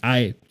bad.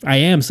 I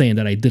am saying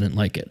that I didn't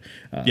like it.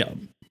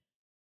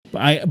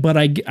 But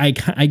I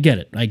get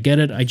it. I get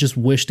it. I just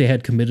wish they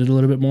had committed a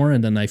little bit more,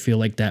 and then I feel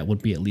like that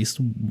would be, at least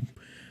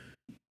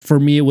for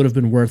me, it would have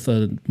been worth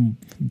a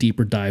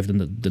deeper dive than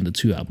the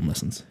two album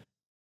listens.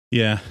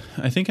 Yeah,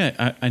 I think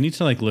I need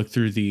to like look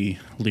through the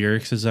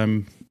lyrics as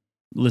I'm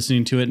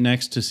listening to it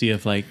next to see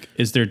if like,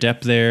 is there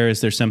depth there? Is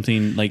there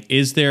something like,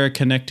 is there a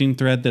connecting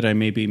thread that I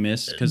maybe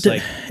missed? Because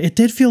like it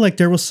did feel like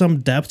there was some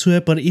depth to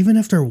it, but even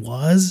if there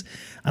was,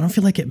 I don't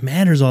feel like it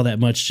matters all that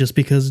much, just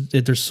because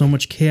there's so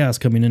much chaos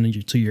coming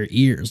into your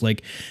ears.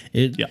 Like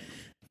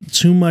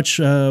too much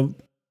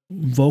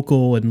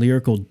vocal and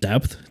lyrical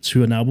depth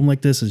to an album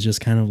like this is just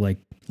kind of like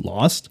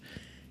lost.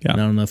 Yeah.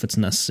 And I don't know if it's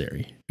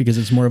necessary because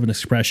it's more of an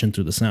expression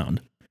through the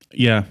sound.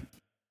 Yeah.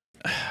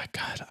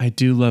 God, I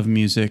do love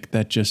music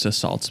that just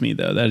assaults me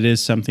though. That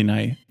is something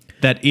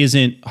that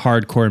isn't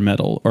hardcore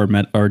metal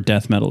or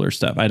death metal or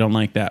stuff. I don't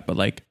like that, but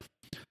like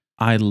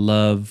I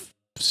love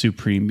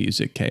supreme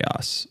music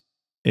chaos.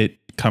 It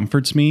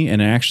comforts me,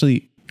 and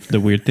actually the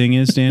weird thing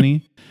is,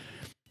 Danny,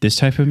 this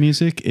type of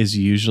music is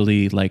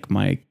usually like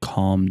my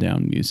calm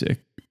down music.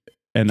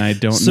 And I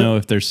don't know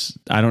if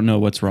I don't know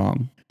what's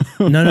wrong.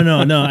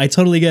 No. I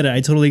totally get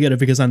it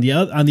because on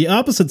the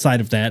opposite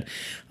side of that,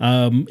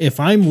 if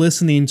I'm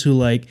listening to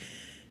like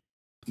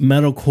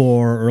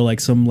metalcore or like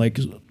some like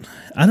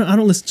I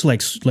don't listen to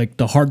like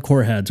the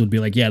hardcore heads would be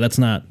like, yeah, that's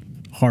not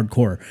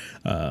hardcore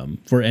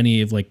for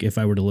any of like if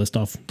I were to list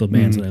off the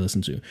bands that I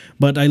listen to.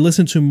 But I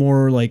listen to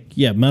more like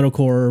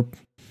metalcore,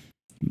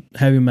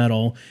 heavy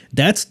metal.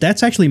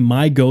 That's actually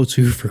my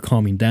go-to for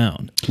calming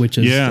down, which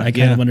is I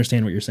kind of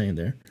understand what you're saying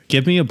there.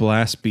 Give me a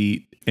blast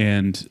beat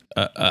and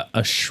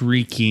a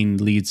shrieking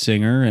lead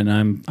singer, and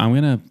I'm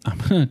gonna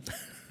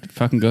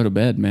fucking go to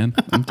bed, man.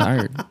 I'm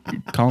tired.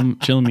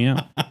 Chilling me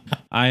out.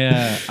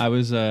 I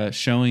was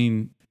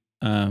showing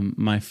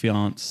my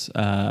fiance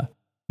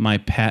my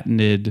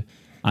patented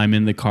I'm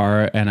in the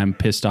car and I'm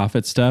pissed off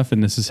at stuff,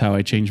 and this is how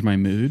I change my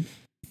mood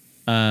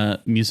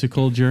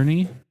musical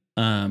journey,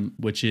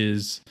 which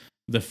is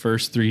the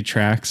first 3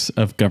 tracks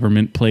of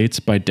Government Plates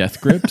by Death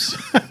Grips.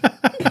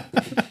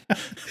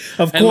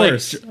 Of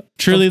course. Like,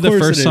 truly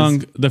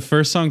the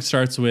first song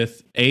starts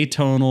with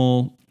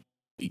atonal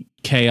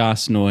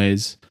chaos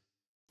noise,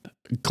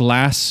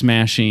 glass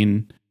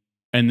smashing,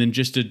 and then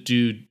just a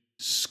dude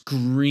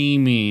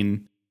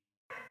screaming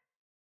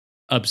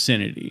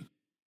obscenity.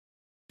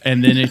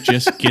 And then it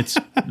just gets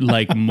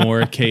like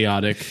more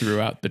chaotic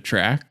throughout the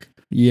track.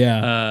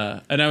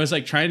 Yeah. And I was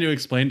like trying to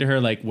explain to her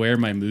like where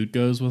my mood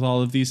goes with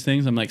all of these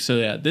things. I'm like, so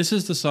yeah, this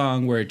is the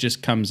song where it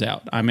just comes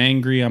out. I'm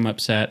angry, I'm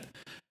upset.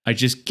 I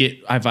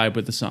vibe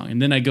with the song.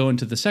 And then I go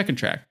into the second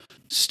track,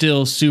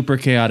 still super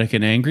chaotic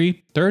and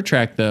angry. Third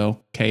track though,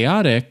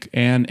 chaotic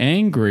and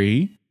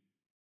angry,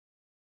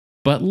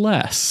 but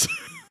less.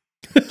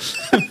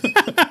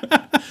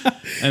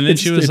 And then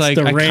she was like,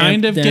 I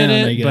kind of get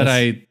it, but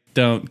I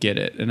don't get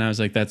it. And I was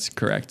like, that's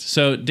correct.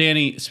 So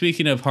Danny,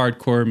 speaking of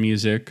hardcore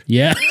music.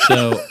 Yeah.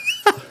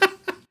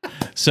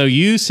 So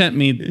you sent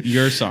me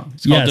your song.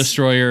 It's called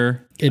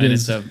Destroyer.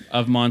 It's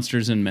of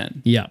Monsters and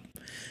Men. Yeah.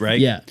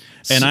 Right? Yeah.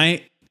 And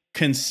I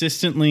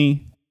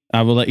consistently,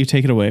 I will let you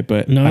take it away,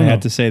 but I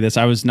had to say this.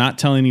 I was not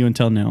telling you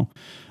until now.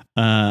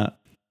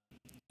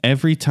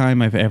 Every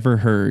time I've ever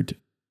heard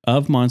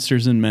of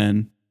Monsters and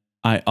Men,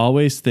 I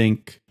always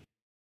think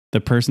the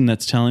person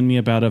that's telling me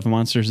about Of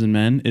Monsters and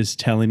Men is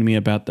telling me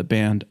about the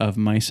band Of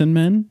Mice and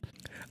Men,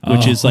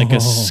 which is like a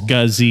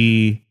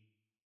scuzzy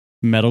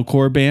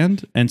metalcore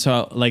band. And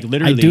so like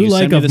literally I do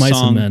like Of Mice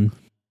and Men.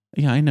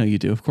 Yeah, I know you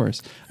do, of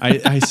course.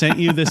 I sent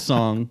you this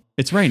song.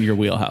 It's right in your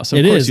wheelhouse.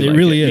 It is. It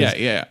really is.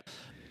 Yeah.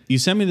 You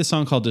sent me the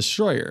song called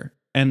Destroyer.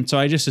 And so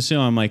I just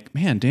assume, I'm like,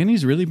 man,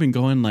 Danny's really been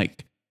going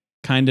like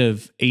kind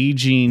of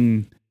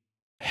aging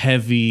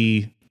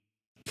heavy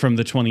from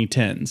the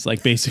 2010s.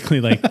 Like basically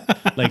like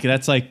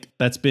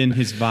that's been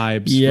his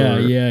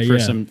vibes for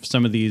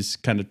some of these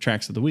kind of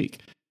tracks of the week.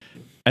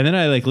 And then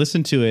I like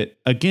listened to it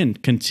again,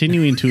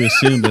 continuing to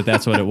assume that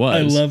that's what it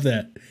was. I love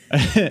that.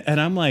 And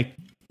I'm like,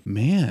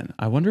 man,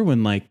 I wonder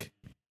when like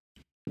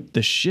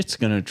the shit's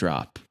gonna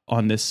drop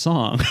on this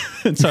song.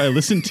 And so I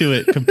listened to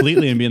it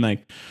completely and being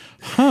like,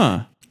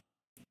 huh,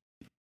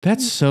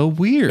 that's so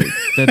weird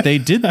that they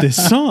did this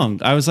song.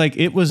 I was like,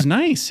 it was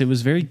nice. It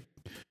was very,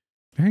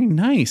 very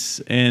nice.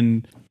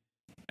 And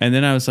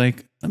then I was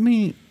like, let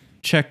me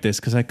check this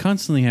because I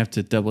constantly have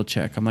to double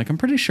check. I'm like, I'm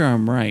pretty sure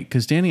I'm right.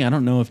 Because Danny, I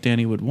don't know if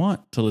Danny would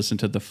want to listen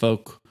to the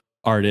folk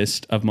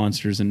artist of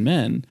Monsters and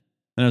Men.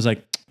 And I was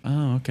like,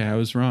 oh, okay, I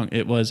was wrong.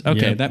 It was,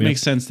 okay, that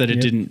makes sense that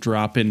it didn't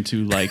drop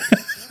into like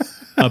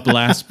a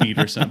blast beat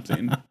or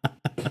something.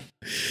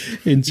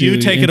 You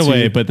take it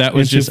away, but that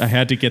was just, I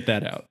had to get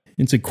that out.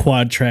 Into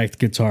quad-tracked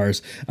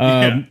guitars.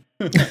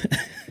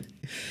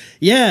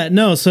 Yeah,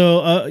 no,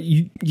 so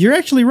you're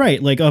actually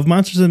right. Like, Of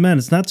Monsters and Men,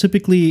 it's not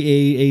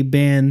typically a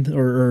band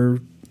or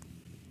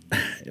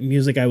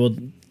music I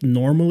would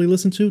normally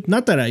listen to.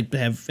 Not that I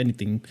have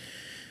anything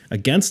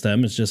against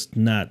them. It's just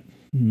not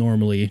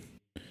normally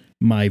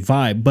my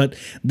vibe. But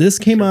this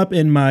came up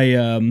in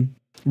my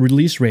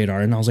release radar,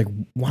 and I was like,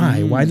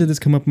 why? Why did this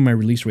come up in my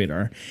release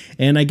radar?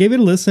 And I gave it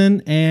a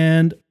listen,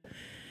 and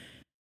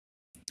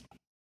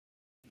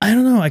I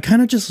don't know. I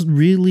kind of just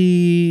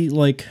really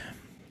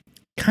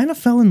kind of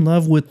fell in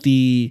love with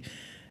the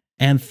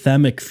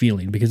anthemic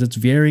feeling because it's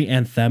very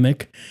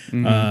anthemic.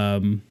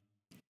 Mm-hmm.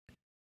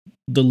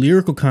 The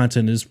lyrical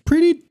content is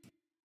pretty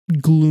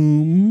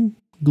gloomy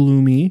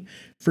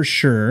for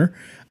sure.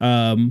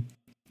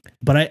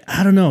 But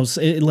I don't know.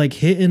 It like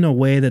hit in a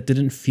way that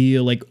didn't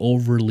feel like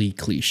overly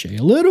cliche.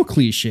 A little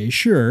cliche,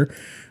 sure.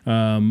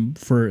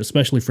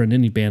 Especially for an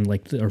indie band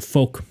or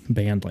folk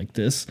band like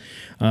this.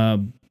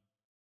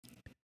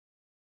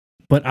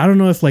 but I don't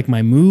know if like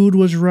my mood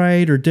was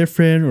right or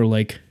different, or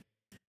like,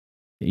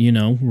 you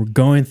know, we're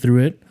going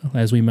through it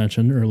as we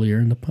mentioned earlier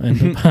in the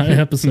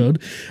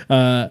episode.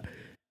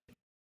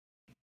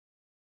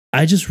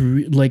 I just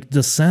like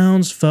the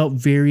sounds felt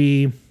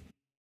very,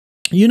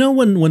 you know,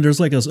 when there's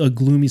like a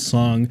gloomy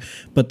song,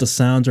 but the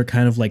sounds are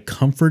kind of like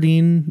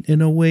comforting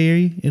in a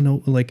way, you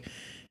know, like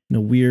in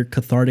a weird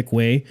cathartic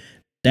way.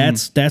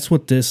 That's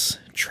what this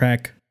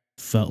track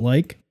felt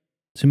like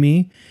to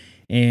me.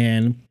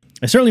 And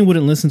I certainly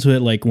wouldn't listen to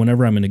it like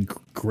whenever I'm in a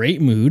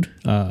great mood.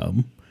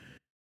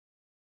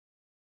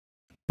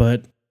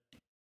 But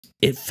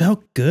it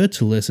felt good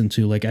to listen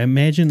to. Like I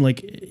imagine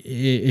like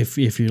if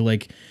you're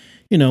like,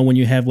 you know, when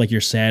you have like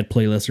your sad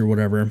playlist or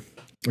whatever,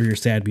 or your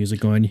sad music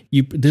going,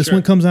 this Sure.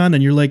 one comes on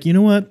and you're like, you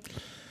know what?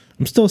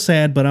 I'm still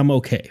sad, but I'm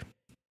okay.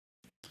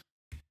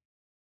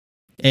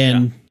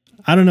 And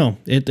I don't know.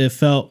 It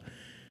felt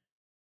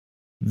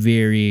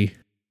very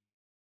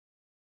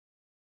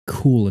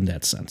cool in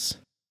that sense.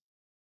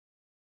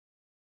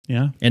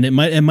 Yeah. And it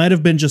might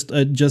have been just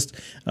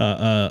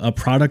a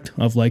product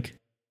of like,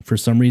 for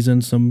some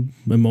reason, some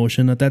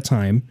emotion at that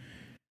time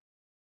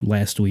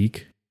last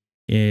week.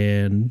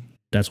 And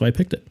that's why I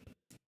picked it.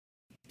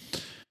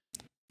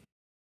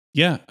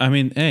 Yeah. I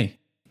mean, hey,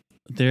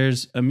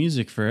 there's a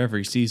music for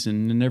every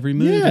season and every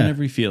mood and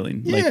every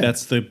feeling. Like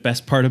that's the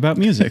best part about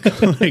music.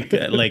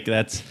 like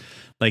that's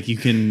like you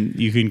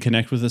can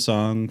connect with a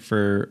song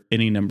for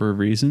any number of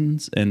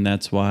reasons, and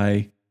that's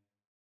why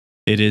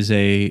it is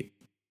a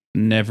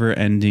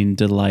never-ending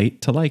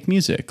delight to like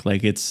music.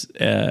 Like it's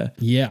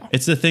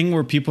it's the thing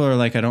where people are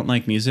like, I don't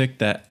like music,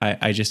 that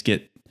I just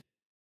get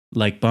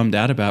like bummed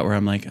out about, where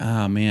I'm like,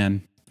 oh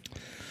man,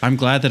 I'm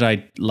glad that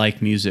I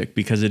like music,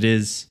 because it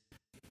is,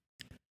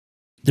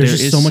 there's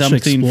just so much to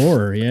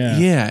explore.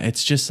 Yeah.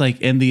 It's just like,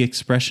 and the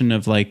expression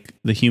of like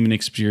the human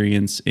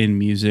experience in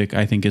music,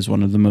 I think is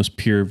one of the most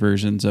pure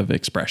versions of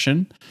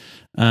expression.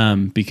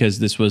 Because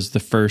this was the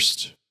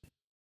first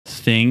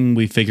thing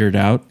we figured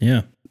out.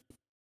 Yeah.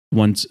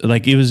 Once,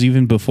 like it was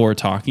even before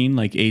talking,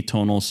 like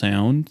atonal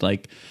sound,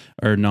 like,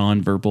 or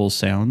non-verbal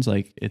sounds.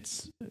 Like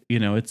it's, you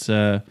know, it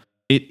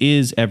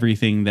is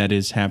everything that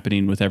is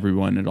happening with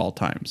everyone at all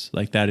times.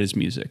 Like that is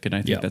music. And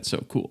I think that's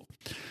so cool.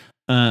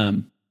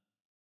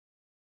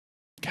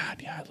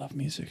 God, yeah, I love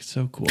music. It's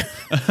so cool.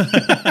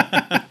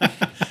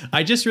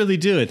 I just really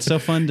do. It's so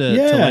fun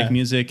to like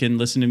music and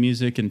listen to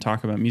music and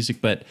talk about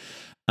music. But,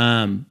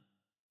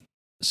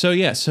 so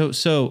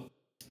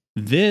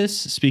this,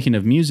 speaking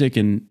of music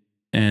and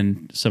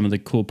some of the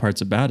cool parts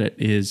about it,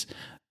 is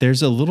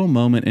there's a little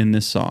moment in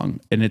this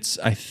song, and it's,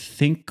 I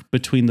think,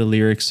 between the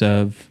lyrics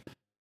of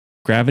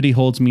 "Gravity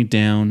holds me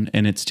down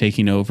and it's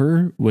taking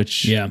over,"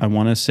 which I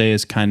want to say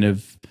is kind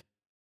of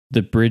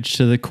the bridge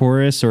to the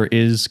chorus, or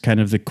is kind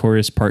of the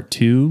chorus part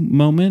 2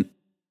 moment.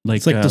 Like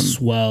it's like the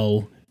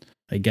swell,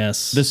 I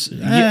guess.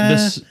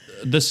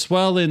 The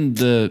swell in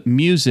the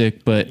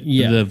music, but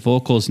the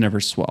vocals never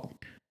swell.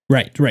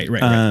 Right.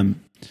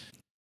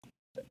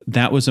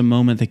 That was a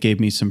moment that gave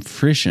me some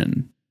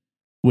frisson,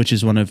 which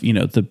is one of, you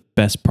know, the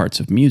best parts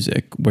of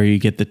music, where you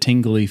get the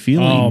tingly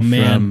feeling. Oh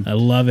man, I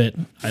love it.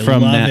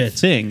 From that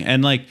thing.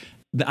 And like,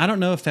 I don't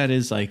know if that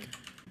is like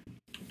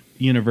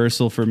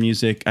universal for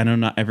music. I know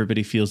not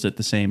everybody feels it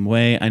the same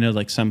way. I know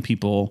like some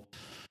people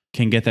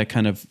can get that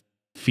kind of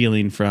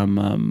feeling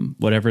from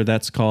whatever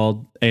that's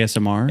called,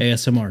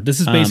 ASMR. This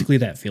is basically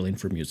that feeling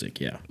for music.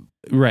 Yeah.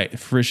 Right.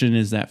 Frisson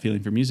is that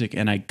feeling for music.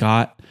 And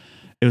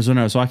it was when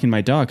I was walking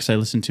my dog, because I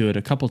listened to it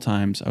a couple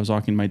times. I was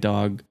walking my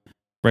dog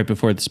right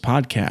before this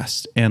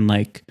podcast, and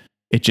like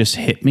it just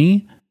hit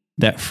me,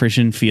 that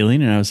frisson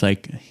feeling, and I was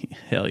like,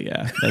 hell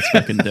yeah, that's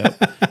fucking dope.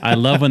 I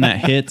love when that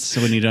hits,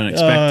 when you don't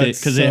expect it,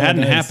 because it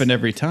hadn't happened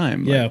every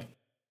time. Yeah.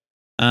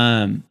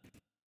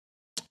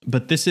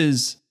 But this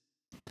is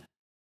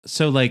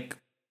so like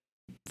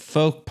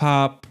folk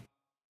pop,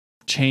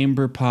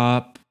 chamber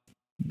pop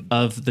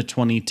of the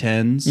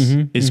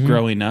 2010s is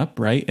growing up,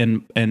 right?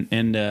 And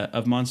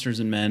of Monsters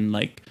and Men,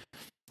 like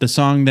the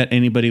song that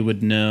anybody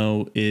would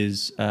know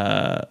is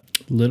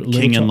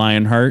King and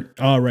Lionheart.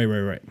 Oh,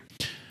 right.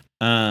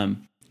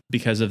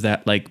 Because of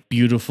that like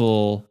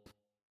beautiful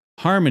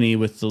harmony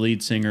with the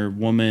lead singer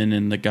woman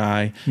and the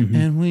guy,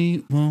 and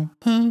we won't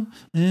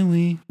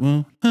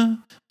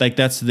like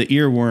that's the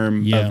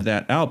earworm of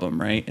that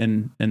album, right?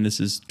 And this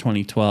is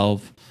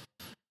 2012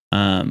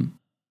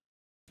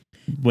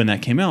 when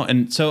that came out,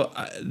 and so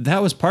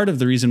that was part of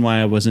the reason why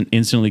I wasn't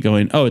instantly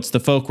going, oh, it's the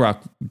folk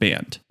rock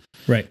band,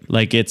 right?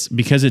 Like it's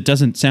because it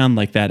doesn't sound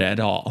like that at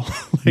all.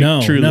 Like,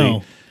 no, truly.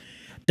 No.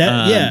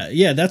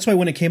 That that's why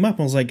when it came up,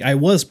 I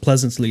was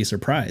pleasantly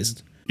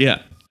surprised.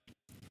 Yeah.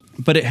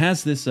 But it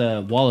has this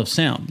wall of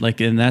sound,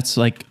 like, and that's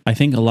like, I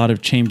think a lot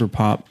of chamber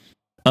pop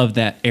of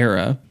that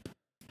era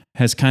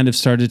has kind of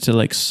started to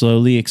like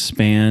slowly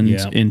expand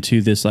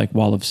into this like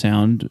wall of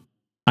sound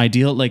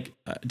ideal. Like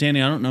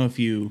Danny, I don't know if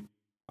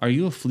are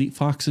you a Fleet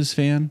Foxes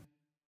fan?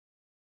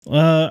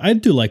 I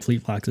do like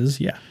Fleet Foxes.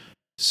 Yeah.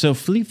 So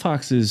Fleet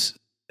Foxes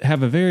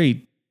have a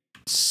very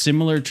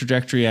similar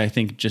trajectory, I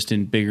think, just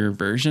in bigger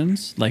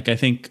versions. Like I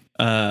think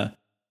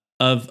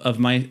of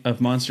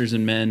Monsters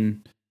and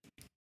Men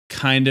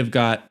kind of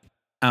got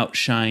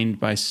outshined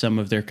by some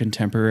of their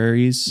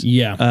contemporaries.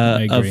 Yeah,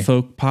 I agree. Of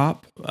folk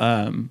pop.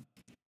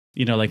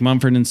 Like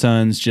Mumford and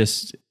Sons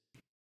just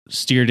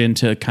steered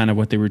into kind of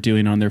what they were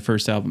doing on their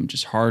first album,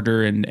 just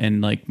harder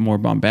and like more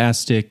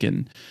bombastic,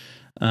 and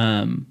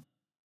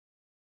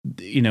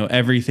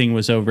everything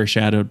was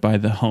overshadowed by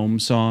the home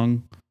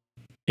song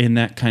in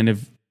that kind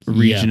of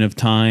region of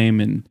time,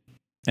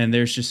 and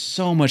there's just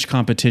so much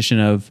competition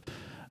of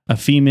a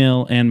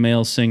female and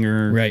male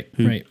singer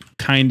who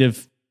kind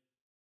of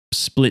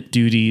split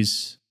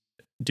duties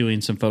doing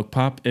some folk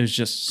pop. It was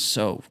just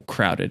so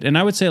crowded. And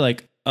I would say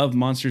like of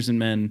Monsters and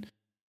Men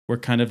were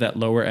kind of that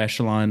lower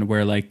echelon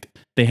where like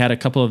they had a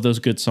couple of those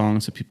good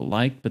songs that people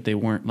liked, but they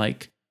weren't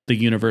like the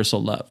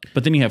universal love.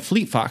 But then you have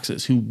Fleet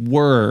Foxes who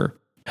were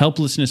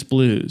Helplessness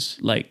Blues,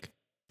 it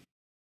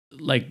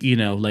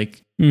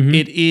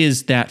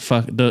is that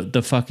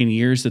the fucking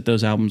years that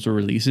those albums were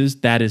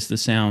releases. That is the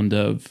sound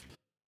of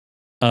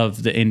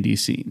the indie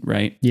scene,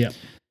 right? Yeah.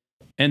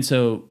 And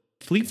so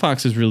Fleet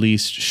Foxes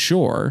released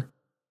Shore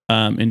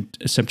in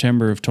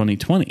September of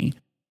 2020,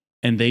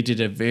 and they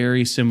did a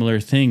very similar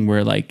thing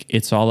where like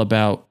it's all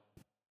about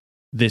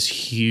this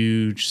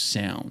huge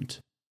sound.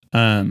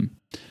 So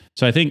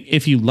I think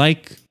if you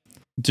like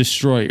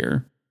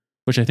Destroyer,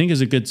 which I think is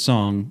a good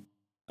song,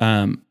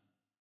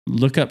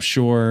 look up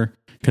Shore,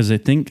 because I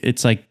think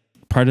it's like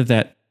part of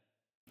that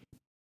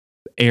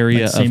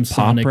area of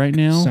pop right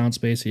now. Sound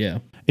space, yeah.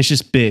 It's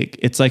just big.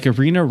 It's like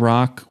arena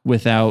rock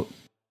without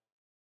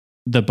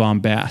the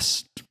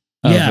bombast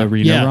of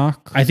arena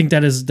rock. I think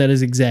that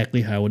is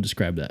exactly how I would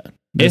describe that.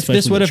 If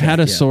this would have had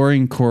a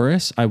soaring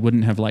chorus, I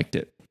wouldn't have liked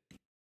it.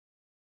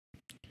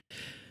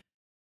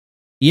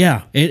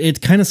 Yeah,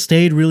 it kind of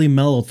stayed really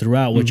mellow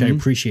throughout, which I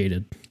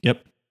appreciated.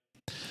 Yep.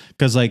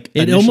 Because like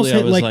it almost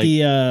hit like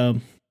the.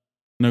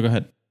 No, go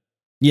ahead.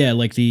 Yeah,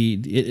 like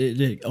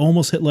it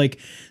almost hit like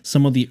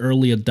some of the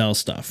early Adele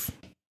stuff,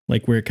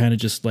 like where it kind of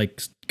just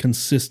like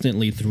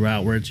consistently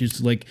throughout, where it's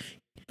just like,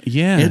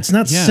 it's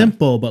not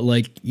simple, but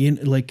like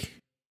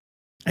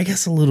I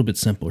guess a little bit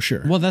simple,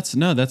 sure. Well, that's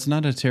not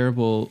a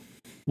terrible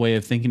way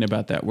of thinking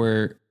about that.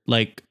 Where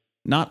like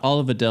not all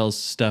of Adele's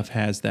stuff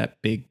has that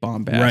big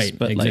bombast, right?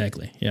 But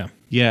exactly,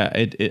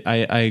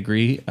 I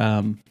agree.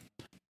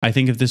 I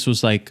think if this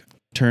was like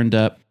turned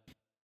up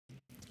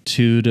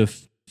 2 to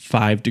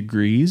 5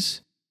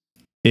 degrees,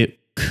 it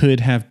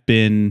could have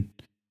been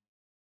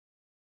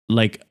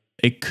like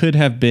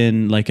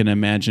an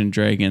Imagine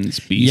Dragons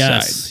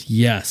B-side.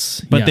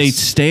 Yes. But they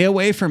stay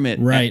away from it.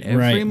 Right. At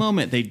every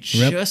moment. They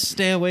just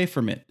stay away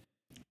from it.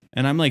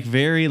 And I'm like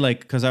very like,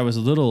 because I was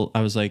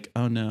like,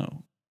 oh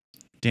no.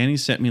 Danny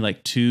sent me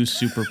like 2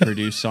 super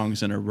produced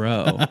songs in a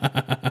row.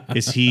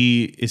 Is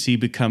he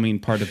becoming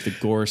part of the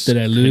Gorse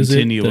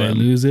continuum? Did I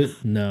lose it?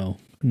 No.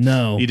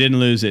 You didn't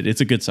lose it. It's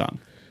a good song.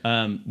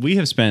 We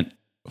have spent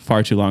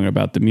far too long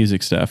about the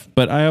music stuff,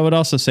 but I would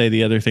also say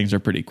the other things are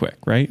pretty quick,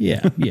 right?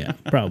 Yeah,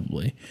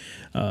 probably.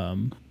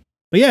 But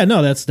yeah,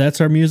 no, that's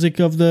our music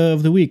of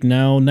the week.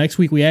 Now, next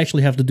week we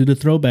actually have to do the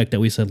throwback that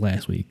we said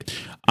last week.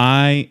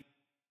 I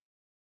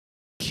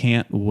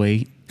can't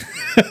wait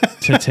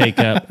to take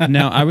up.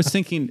 Now, I was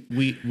thinking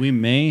we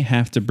may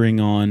have to bring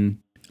on.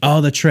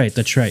 Oh, that's right.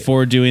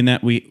 For doing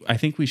that, I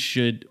think we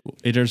should.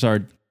 It is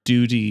our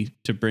duty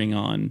to bring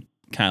on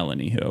Kyle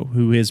Aniho,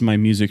 who is my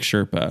music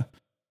Sherpa.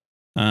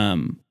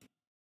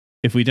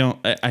 If we don't,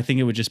 I think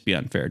it would just be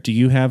unfair. Do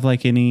you have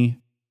like any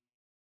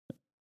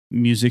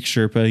music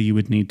Sherpa you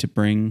would need to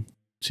bring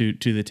to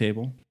the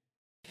table?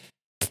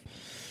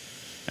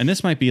 And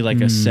this might be like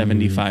a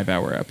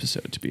 75-hour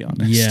episode, to be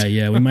honest.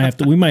 Yeah. We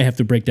might have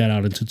to break that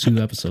out into 2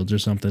 episodes or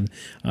something.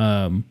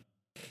 I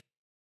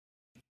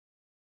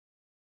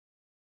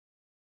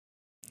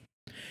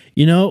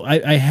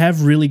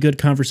have really good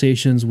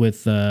conversations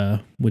with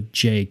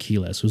Jay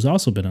Keeles, who's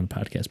also been on a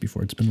podcast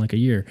before. It's been like a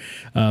year,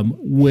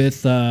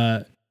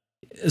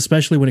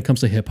 especially when it comes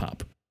to hip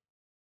hop.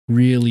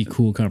 Really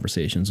cool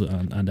conversations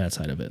on that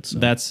side of it.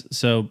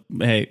 So.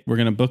 Hey, we're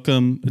gonna book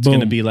them. It's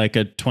gonna be like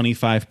a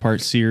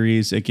 25-part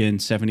series. Again,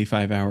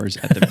 75 hours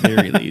at the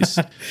very least.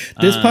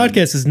 This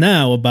podcast is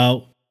now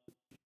about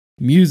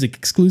music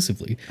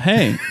exclusively.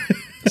 Hey,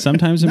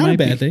 sometimes it might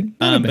be not a bad thing.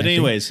 But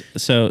anyways,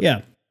 so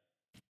yeah.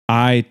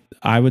 I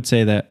would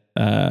say that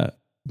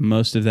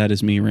most of that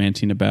is me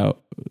ranting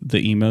about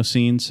the emo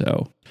scene.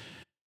 So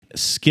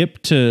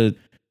skip to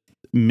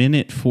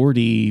minute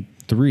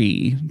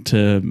 43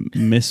 to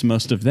miss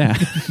most of that.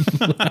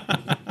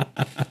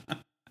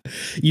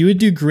 You would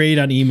do great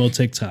on emo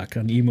TikTok,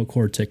 on emo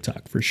core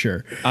TikTok for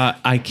sure.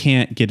 I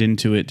can't get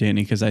into it,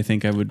 Danny, because I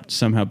think I would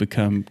somehow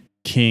become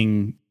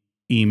king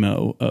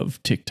emo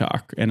of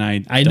TikTok, and I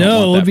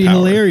know it would be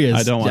hilarious.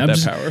 I don't want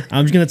that power.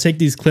 I'm just gonna take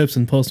these clips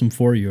and post them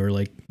for you, or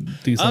like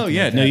do something. Oh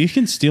yeah, like no, that. you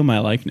can steal my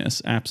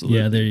likeness. Absolutely.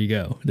 Yeah,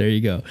 there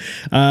you go.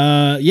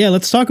 Yeah,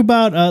 let's talk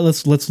about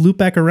let's loop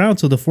back around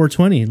to the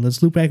 420.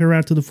 Let's loop back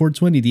around to the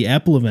 420, the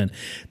Apple event.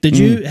 Did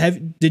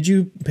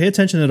you pay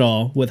attention at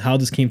all with how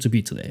this came to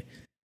be today?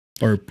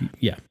 Or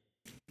yeah.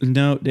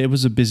 No, it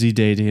was a busy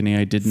day, Danny.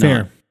 I did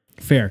not.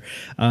 Fair.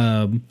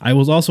 I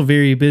was also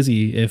very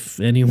busy. If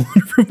anyone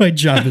from my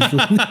job is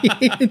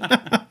listening.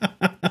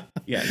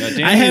 Yeah, no,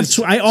 Danny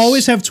I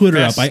always have Twitter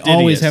up. I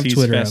always have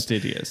Twitter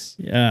fastidious.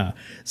 up. Yeah.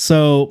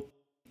 So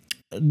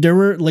there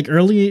were like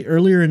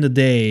earlier in the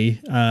day,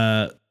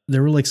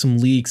 there were like some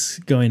leaks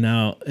going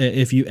out.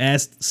 If you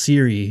asked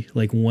Siri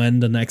like when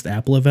the next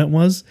Apple event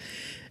was,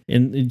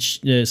 and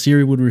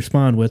Siri would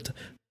respond with,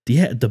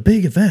 the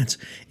big event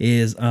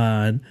is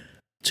on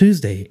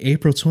Tuesday,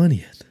 April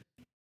 20th.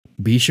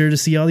 Be sure to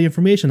see all the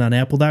information on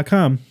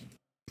apple.com.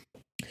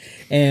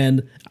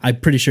 And I'm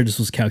pretty sure this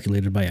was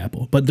calculated by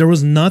Apple, but there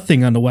was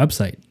nothing on the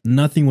website.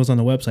 Nothing was on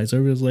the website. So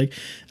everybody was like,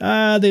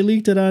 they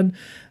leaked it on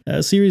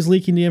Siri's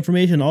leaking the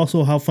information.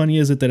 Also, how funny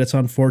is it that it's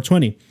on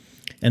 420?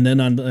 And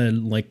then on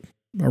like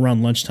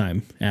around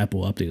lunchtime,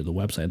 Apple updated the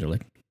website. They're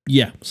like,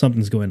 yeah,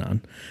 something's going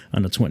on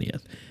the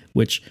 20th,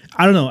 which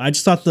I don't know. I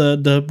just thought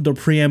the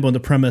preamble and the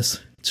premise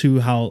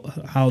to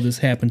how this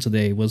happened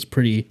today was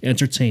pretty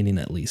entertaining,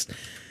 at least.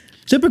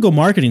 Typical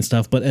marketing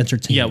stuff, but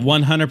entertaining. Yeah,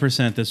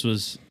 100% this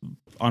was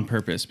on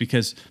purpose,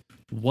 because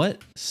what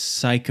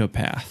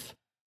psychopath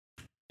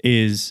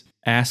is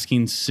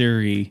asking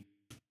Siri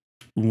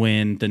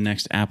when the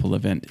next Apple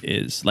event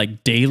is?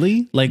 Like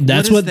daily? Like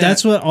that's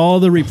what all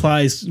the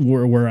replies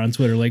were on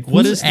Twitter. Like,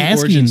 what is the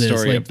origin this,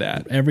 story like, of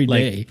that every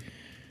day?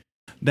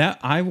 That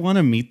I want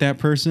to meet that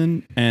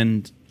person,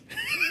 and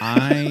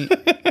I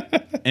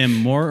am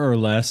more or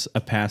less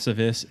a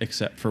pacifist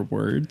except for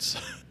words.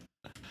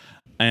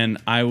 And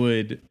I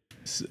would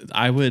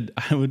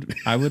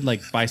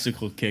like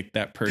bicycle kick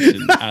that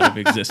person out of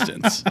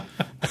existence.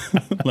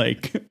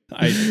 Like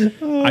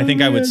I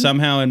think I would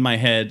somehow in my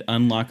head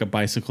unlock a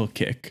bicycle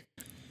kick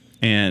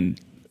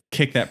and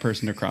kick that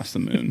person across the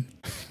moon.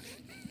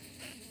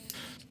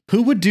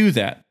 Who would do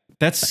that?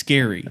 That's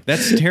scary.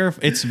 That's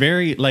terrifying. It's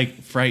very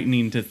like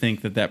frightening to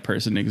think that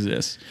person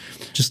exists.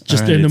 Just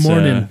right, in the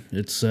morning.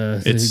 It's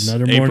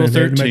another morning. April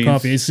 13th. My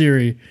coffee. Hey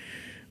Siri,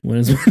 when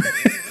is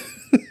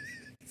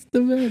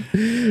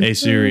Hey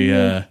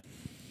Siri,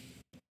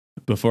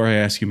 before I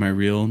ask you my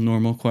real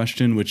normal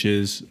question, which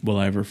is, will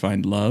I ever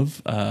find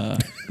love?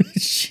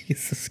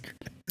 Jesus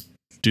Christ.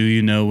 Do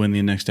you know when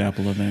the next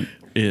Apple event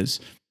is?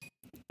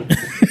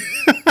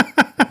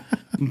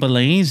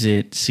 Blaze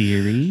it,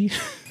 Siri.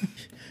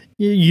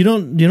 You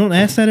don't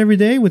ask that every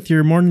day with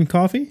your morning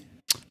coffee?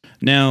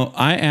 Now,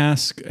 I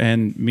ask,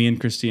 and me and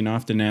Christine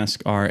often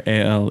ask our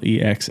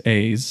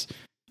ALEXAs,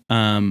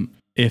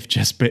 if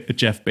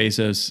Jeff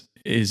Bezos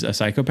is a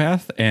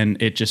psychopath,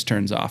 and it just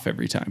turns off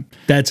every time.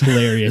 That's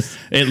hilarious.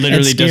 It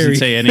literally doesn't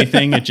say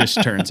anything. It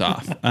just turns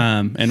off.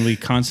 And we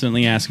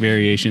constantly ask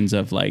variations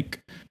of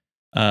like,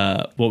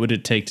 what would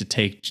it take to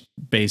take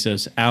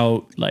Bezos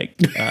out? Like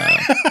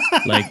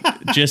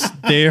just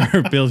they're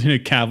building a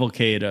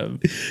cavalcade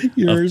of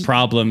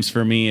problems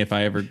for me if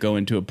I ever go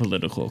into a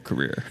political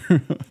career.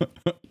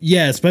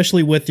 Yeah,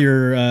 especially with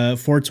your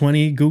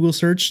 420 Google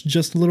search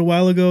just a little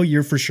while ago,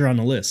 you're for sure on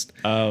the list.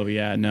 Oh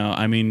yeah, no,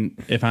 I mean,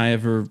 if I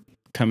ever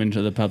come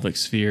into the public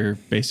sphere,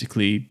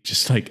 basically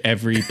just like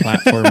every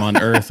platform on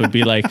earth would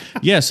be like,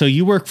 yeah, so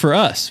you work for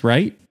us,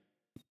 right?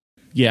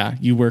 Yeah,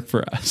 you work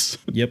for us.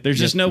 Yep. There's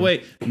just no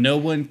way. No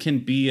one can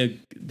be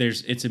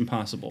it's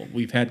impossible.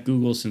 We've had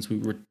Google since we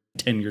were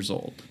 10 years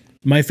old.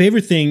 My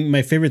favorite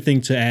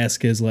thing to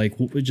ask is like,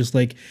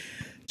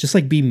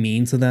 just be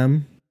mean to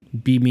them.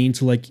 Be mean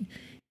to like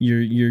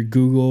your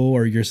Google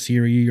or your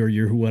Siri or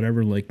your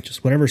whatever, like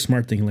just whatever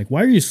smart thing. Like,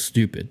 why are you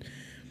stupid?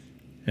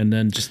 And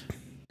then just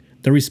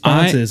the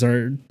responses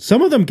are,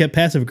 some of them get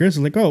passive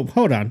aggressive. Like, oh,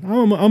 hold on,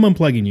 I'm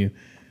unplugging you.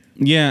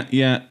 Yeah.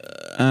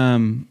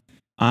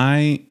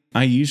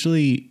 I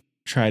usually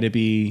try to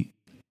be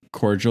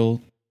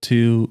cordial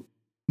to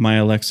my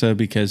Alexa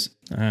because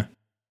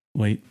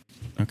wait,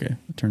 okay,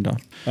 it turned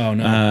off. Oh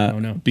no,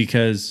 no.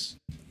 Because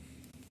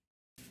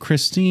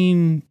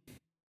Christine,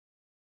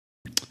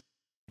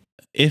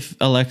 if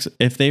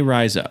they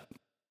rise up,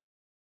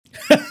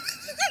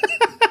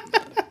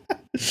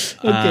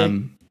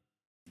 okay.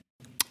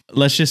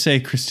 Let's just say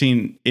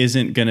Christine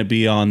isn't going to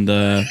be on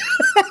the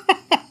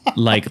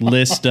like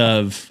list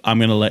of I'm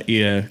going to let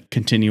you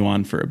continue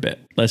on for a bit.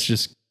 Let's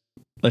just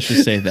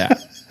say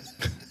that.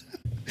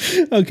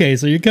 Okay,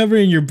 so you're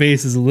covering your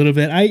bases a little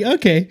bit.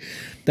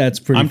 That's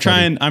pretty. I'm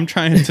trying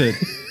to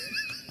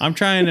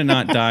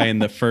not die in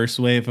the first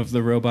wave of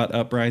the robot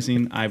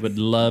uprising. I would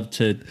love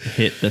to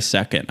hit the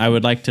second. I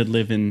would like to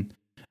live in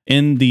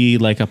the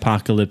like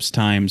apocalypse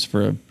times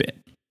for a bit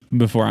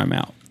before I'm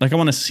out. Like I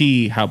want to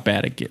see how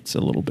bad it gets a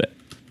little bit.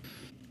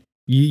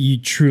 You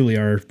truly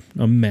are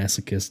a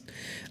masochist.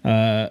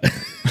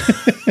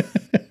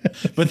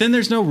 But then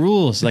there's no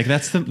rules. Like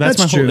that's my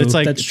true. whole. It's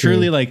like That's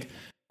truly true. like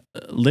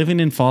living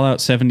in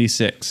Fallout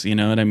 76. You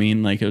know what I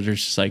mean? Like it was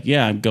just like,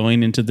 yeah, I'm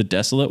going into the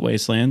desolate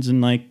wastelands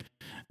and like,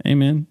 hey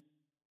man,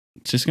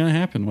 it's just gonna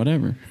happen.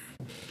 Whatever.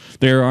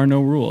 There are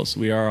no rules.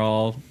 We are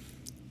all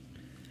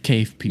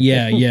cave people.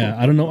 Yeah.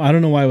 I don't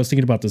know why I was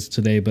thinking about this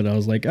today, but I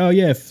was like, oh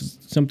yeah, if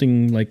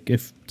something like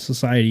if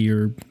society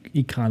or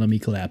economy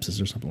collapses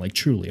or something, like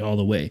truly all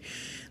the way.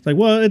 It's like,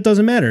 well, it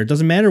doesn't matter. It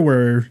doesn't matter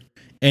where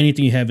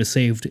anything you have is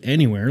saved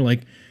anywhere.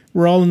 Like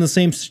we're all in the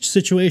same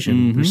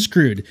situation. We're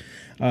screwed.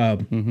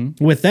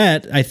 With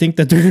that, I think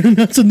that they're going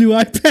to announce a new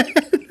iPad.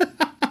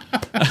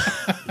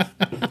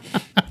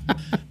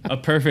 A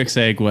perfect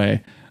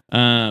segue.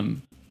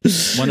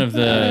 One of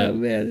the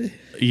man.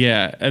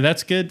 yeah,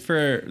 that's good.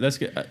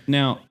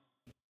 Now,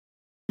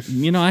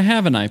 you know, I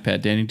have an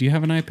iPad. Danny, do you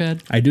have an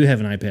iPad? I do have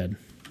an iPad.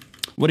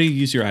 What do you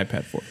use your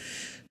iPad for?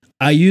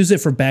 I use it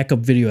for backup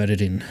video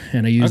editing,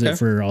 and I use Okay. it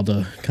for all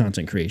the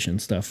content creation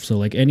stuff. So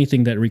like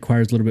anything that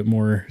requires a little bit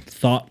more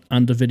thought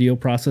on the video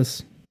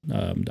process,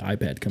 the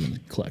iPad come in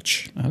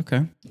clutch.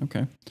 Okay.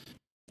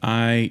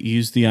 I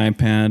use the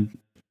iPad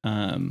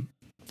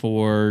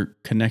for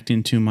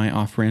connecting to my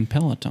off-brand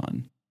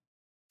Peloton.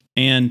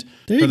 And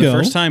There for you the go.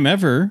 first time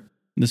ever,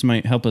 this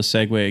might help us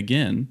segue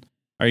again.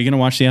 Are you going to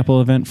watch the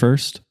Apple event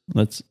first?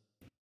 Are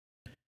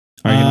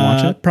you going to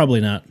watch it?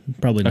 Probably not.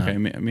 Okay,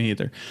 me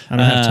either. I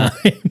don't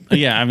have time.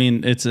 Yeah, I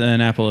mean, it's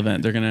an Apple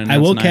event. They're going to announce I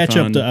will an catch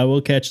iPhone. I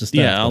will catch the stuff.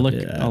 Yeah, I'll but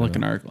look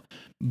an article.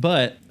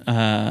 But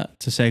to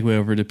segue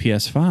over to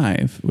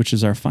PS5, which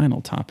is our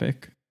final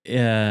topic,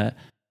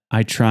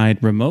 I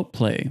tried remote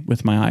play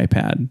with my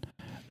iPad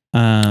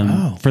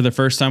for the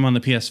first time on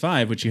the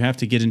PS5, which you have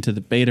to get into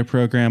the beta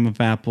program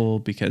of Apple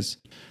because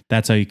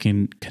that's how you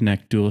can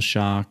connect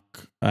DualShock,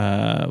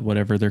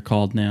 whatever they're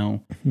called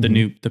now, the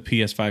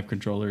PS5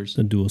 controllers,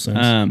 the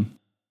DualSense.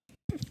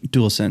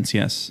 DualSense,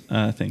 yes.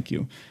 Thank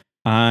you.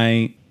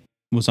 I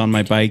was on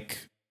my bike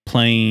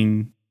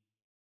playing,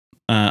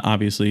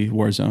 obviously,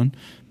 Warzone.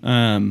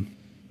 And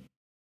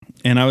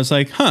I was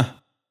like,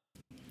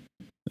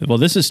 well,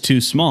 this is too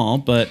small,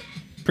 but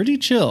pretty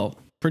chill.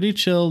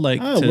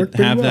 Like to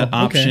have that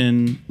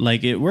option. Okay.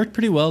 Like it worked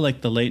pretty well.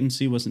 Like the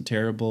latency wasn't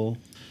terrible.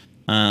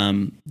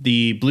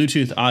 The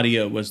Bluetooth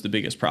audio was the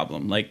biggest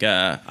problem. Like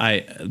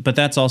but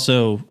that's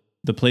also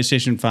the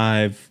PlayStation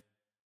 5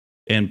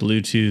 and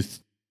Bluetooth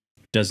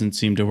doesn't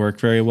seem to work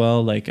very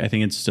well. Like I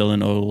think it's still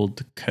an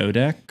old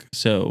codec.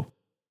 So,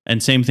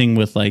 and same thing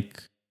with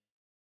like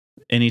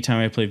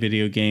anytime I play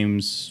video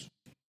games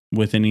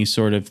with any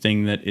sort of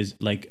thing that is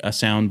like a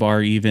sound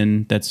bar,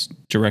 even that's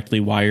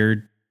directly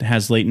wired,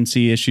 has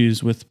latency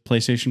issues with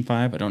PlayStation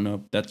 5. I don't know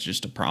if that's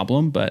just a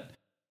problem, but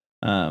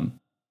other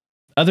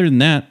than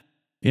that,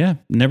 yeah,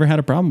 never had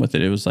a problem with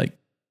it. It was like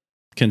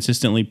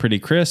consistently pretty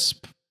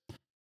crisp,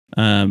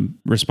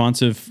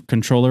 responsive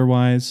controller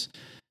wise.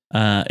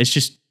 It's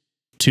just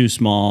too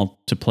small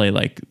to play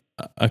like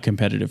a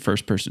competitive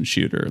first person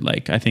shooter.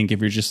 Like I think if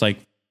you're just like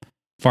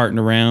farting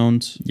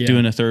around,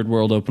 doing a third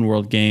world open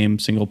world game,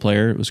 single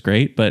player, it was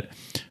great. But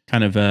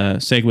kind of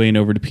segueing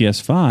over to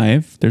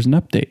PS5, there's an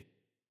update.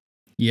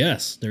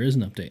 Yes, there is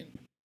an update.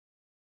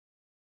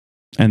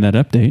 And that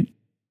update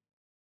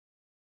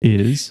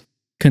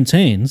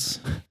contains.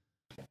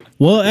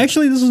 Well,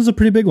 actually, this one's a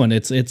pretty big one.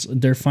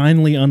 They're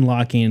finally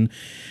unlocking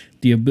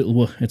the ability.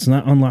 Well, it's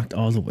not unlocked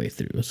all the way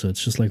through, so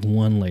it's just like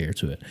one layer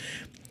to it.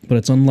 But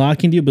it's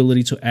unlocking the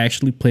ability to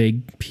actually play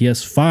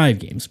PS5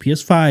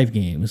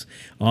 games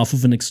off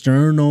of an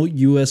external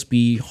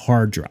USB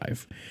hard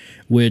drive,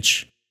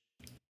 which.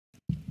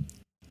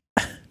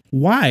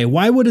 Why?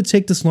 Why would it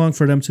take this long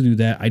for them to do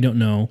that? I don't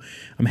know.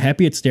 I'm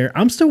happy it's there.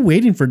 I'm still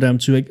waiting for them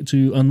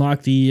to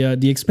unlock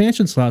the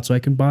expansion slot so I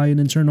can buy an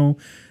internal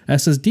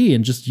SSD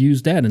and just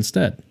use that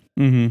instead.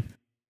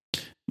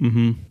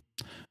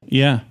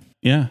 Yeah.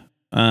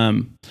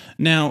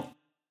 Now,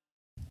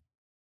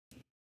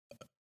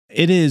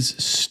 it is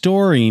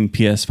storing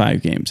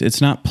PS5 games.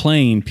 It's not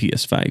playing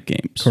PS5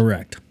 games.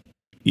 Correct.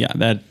 Yeah.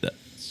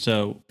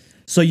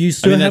 So you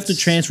still have to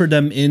transfer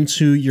them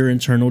into your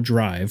internal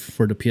drive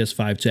for the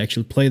PS5 to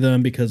actually play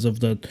them because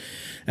of the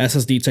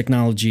SSD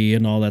technology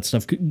and all that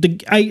stuff.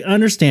 I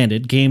understand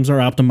it. Games are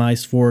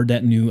optimized for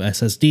that new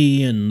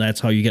SSD, and that's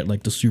how you get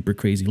like the super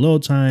crazy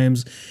load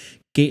times.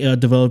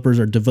 Developers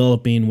are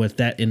developing with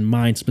that in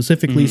mind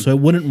specifically, so it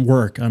wouldn't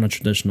work on a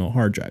traditional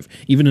hard drive,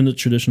 even in a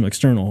traditional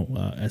external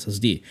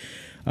SSD.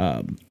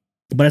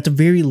 But at the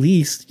very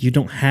least, you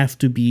don't have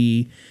to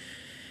be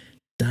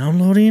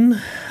downloading,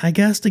 I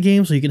guess, the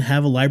game, so you can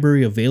have a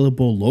library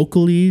available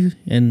locally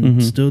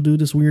and still do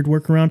this weird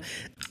workaround.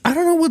 I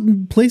don't know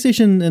what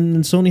PlayStation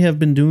and Sony have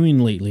been doing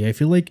lately. I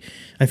feel like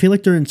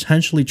they're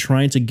intentionally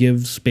trying to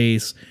give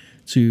space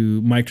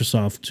to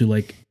Microsoft to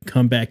like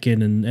come back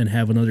in and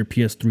have another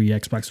PS3,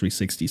 Xbox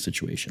 360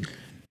 situation.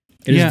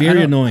 It is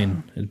very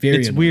annoying.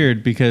 It's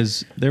weird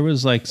because there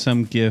was like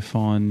some GIF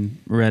on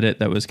Reddit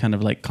that was kind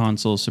of like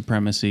console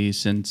supremacy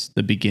since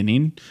the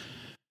beginning,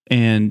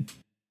 and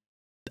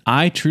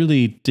I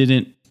truly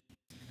didn't.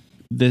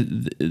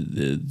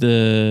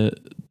 The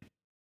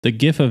the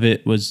GIF of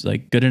it was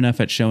like good enough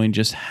at showing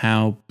just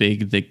how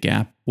big the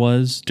gap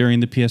was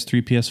during the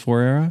PS3,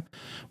 PS4 era,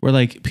 where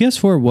like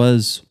PS4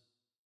 was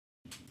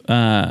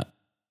the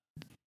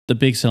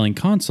big selling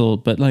console,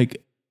 but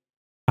like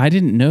I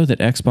didn't know that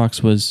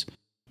Xbox was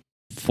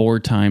 4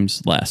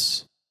 times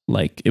less.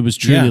 Like it was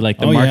truly like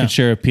the market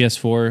share of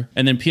PS4,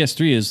 and then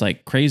PS3 is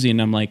like crazy.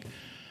 And I'm like,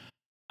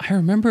 I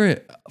remember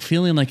it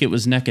feeling like it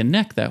was neck and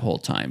neck that whole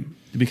time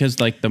because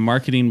like the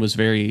marketing was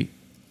very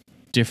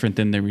different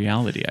than the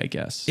reality, I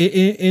guess.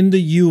 In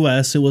the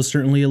US, it was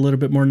certainly a little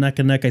bit more neck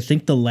and neck. I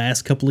think the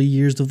last couple of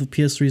years of the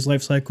PS3's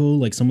life cycle,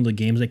 like some of the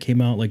games that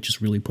came out, like just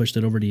really pushed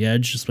it over the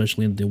edge,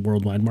 especially in the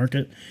worldwide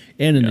market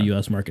and in the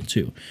US market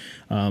too.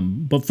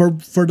 But for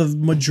the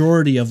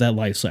majority of that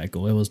life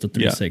cycle, it was the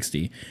 360.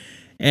 Yeah.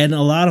 And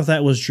a lot of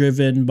that was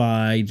driven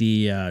by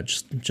the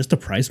just the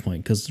price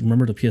point. Because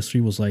remember, the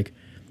PS3 was like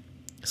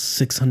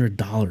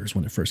 $600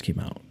 when it first came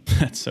out.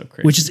 That's so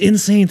crazy. Which is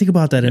insane. Think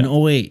about that in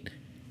 08.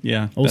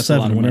 Yeah.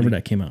 07, whenever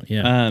that came out.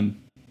 Yeah.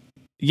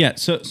 Yeah.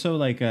 So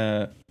like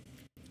that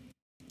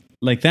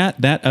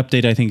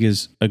update I think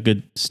is a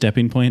good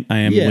stepping point. I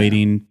am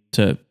waiting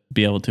to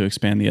be able to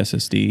expand the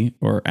SSD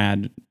or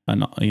add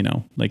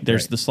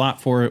there's the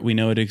slot for it. We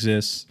know it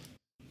exists.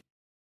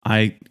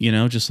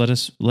 Just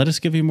let us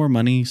give you more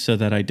money so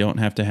that I don't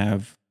have to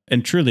have,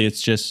 and truly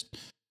it's just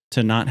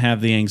to not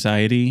have the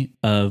anxiety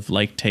of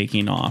like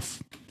taking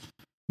off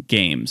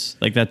games.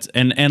 Like that's,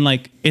 and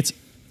like, it's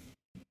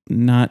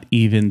not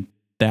even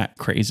that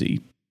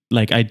crazy.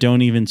 Like I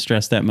don't even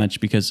stress that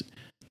much because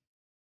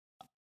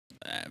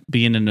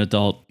being an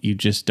adult, you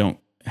just don't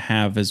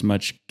have as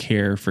much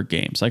care for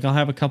games. Like I'll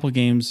have a couple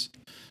games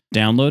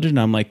downloaded and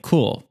I'm like,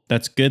 cool,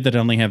 that's good that I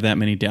only have that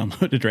many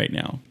downloaded right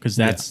now because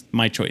that's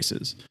my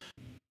choices.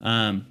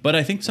 But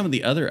I think some of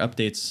the other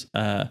updates,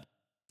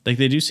 like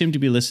they do seem to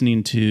be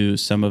listening to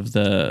some of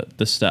the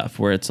stuff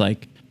where it's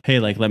like, hey,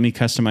 like let me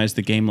customize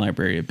the game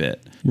library a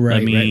bit.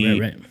 Let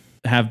me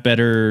have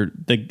better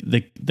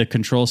the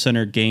control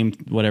center game,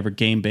 whatever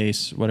game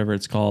base, whatever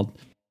it's called,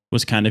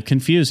 was kind of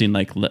confusing.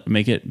 Like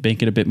make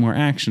it a bit more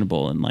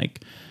actionable and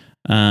like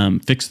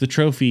fix the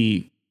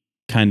trophy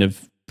kind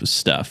of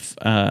stuff.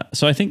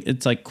 So I think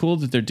it's like cool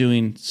that they're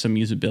doing some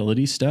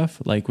usability stuff,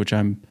 like which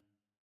I'm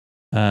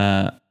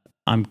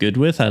good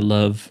with. I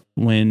love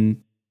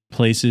when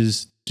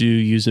places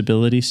do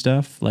usability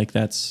stuff. Like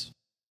those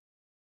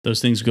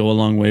things go a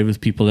long way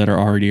with people that are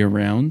already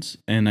around.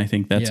 And I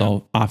think that's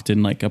all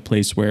often like a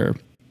place where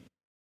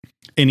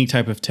any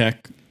type of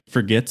tech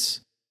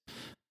forgets,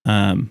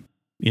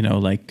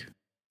 like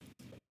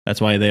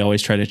that's why they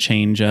always try to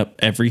change up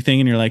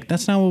everything. And you're like,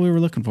 that's not what we were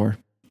looking for.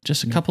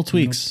 Just a couple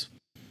tweaks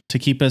to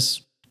keep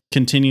us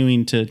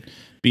continuing to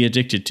be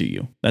addicted to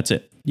you. That's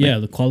it. Yeah.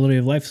 The quality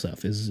of life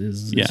stuff is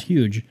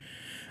huge.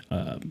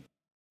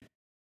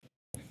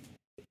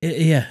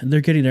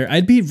 They're getting there.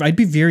 I'd be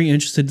very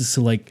interested to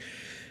see.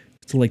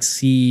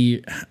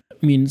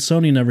 I mean,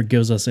 Sony never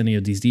gives us any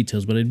of these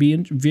details, but it'd be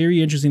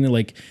very interesting to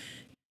like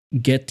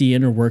get the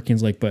inner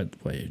workings, but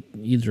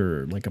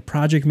either like a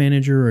project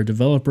manager or a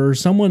developer, or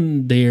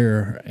someone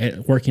there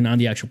working on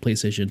the actual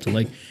PlayStation to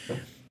like,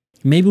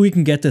 maybe we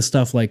can get this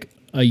stuff like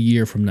a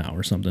year from now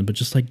or something. But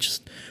just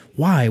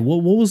why?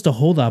 What was the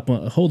hold up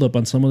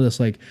on some of this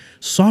like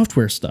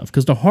software stuff?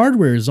 Because the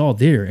hardware is all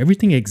there,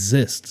 everything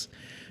exists.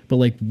 But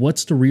like,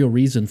 what's the real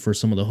reason for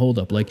some of the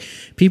holdup? Like,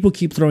 people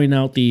keep throwing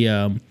out the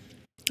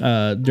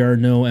there are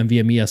no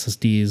NVMe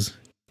SSDs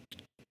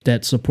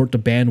that support the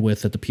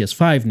bandwidth that the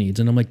PS5 needs,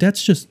 and I'm like,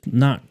 that's just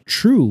not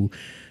true.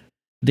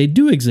 They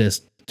do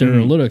exist. They're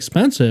a little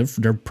expensive.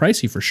 They're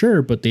pricey for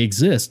sure, but they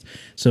exist.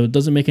 So it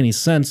doesn't make any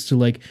sense to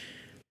like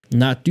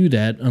not do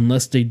that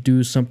unless they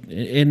do something.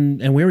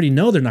 And we already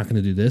know they're not going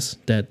to do this.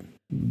 That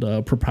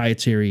the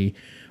proprietary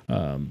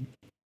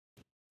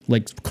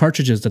like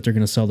cartridges that they're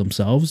going to sell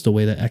themselves, the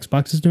way that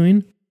Xbox is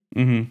doing,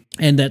 and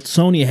that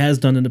Sony has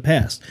done in the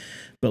past.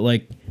 But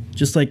like,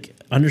 just like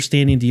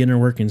understanding the inner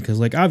workings, because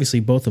like obviously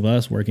both of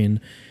us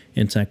working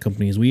in tech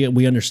companies,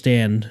 we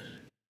understand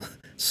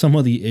some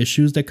of the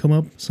issues that come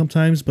up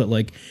sometimes. But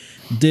like,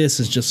 this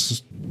is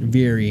just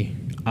very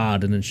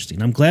odd and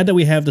interesting. I'm glad that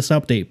we have this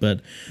update,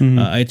 but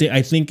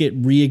I think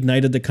it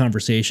reignited the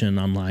conversation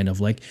online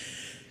of like,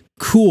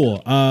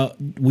 cool,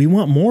 we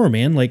want more,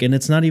 man. Like, and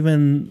it's not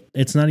even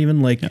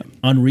like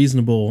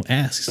unreasonable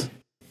asks.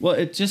 Well,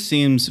 it just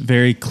seems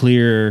very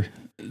clear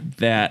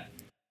that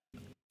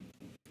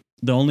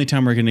the only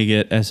time we're going to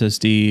get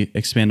SSD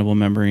expandable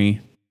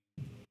memory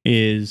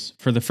is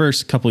for the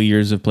first couple of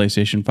years of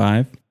PlayStation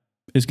 5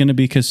 is going to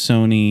be because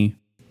Sony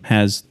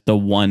has the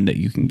one that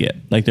you can get.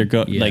 Like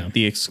like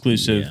the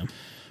exclusive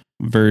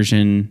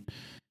version,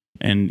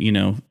 and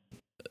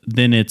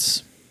then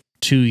it's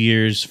 2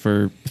 years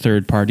for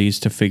third parties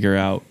to figure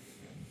out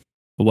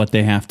what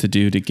they have to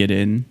do to get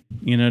in.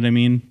 You know what I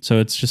mean? So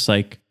it's just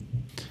like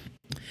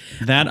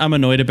that I'm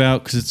annoyed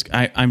about because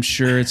I'm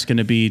sure it's going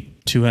to be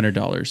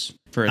 $200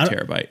 for a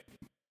terabyte.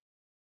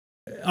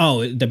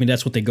 Oh, I mean,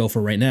 that's what they go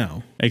for right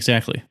now.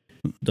 Exactly.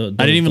 I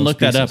didn't even look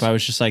that up. I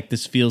was just like,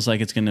 this feels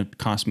like it's going to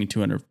cost me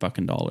 $200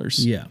 fucking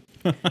dollars. Yeah.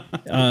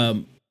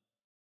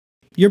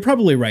 You're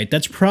probably right.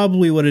 That's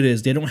probably what it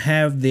is. They don't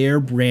have their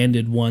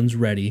branded ones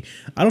ready.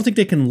 I don't think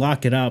they can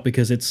lock it out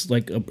because it's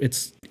like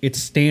it's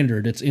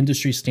standard. It's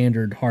industry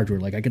standard hardware.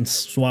 Like I can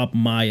swap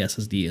my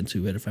SSD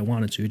into it if I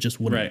wanted to. It just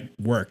wouldn't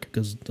work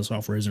because the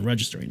software isn't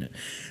registering it.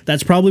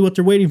 That's probably what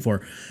they're waiting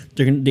for.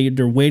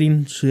 They're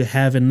waiting to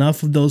have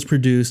enough of those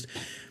produced.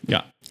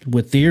 Yeah.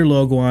 With their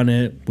logo on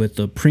it, with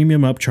the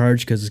premium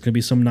upcharge, because it's going to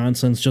be some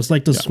nonsense, just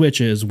like the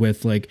Switch is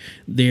with like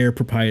their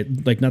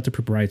not the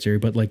proprietary,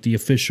 but like the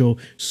official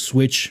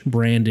Switch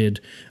branded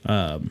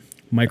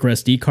micro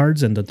SD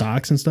cards and the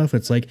docks and stuff.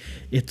 It's like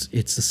it's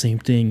the same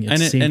thing.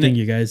 It's the same thing,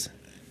 you guys.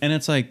 And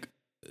it's like,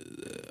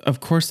 of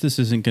course, this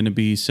isn't going to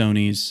be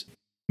Sony's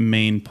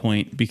main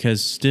point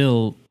because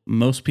still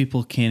most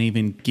people can't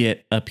even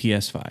get a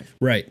PS5.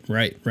 Right.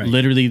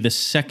 Literally, the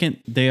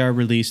second they are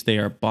released, they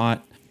are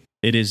bought.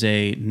 It is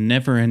a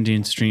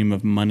never-ending stream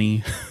of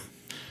money.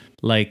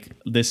 Like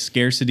this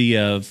scarcity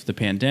of the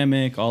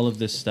pandemic, all of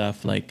this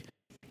stuff. Like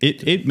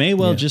it may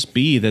well just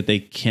be that they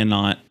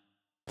cannot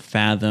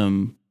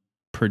fathom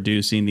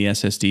producing the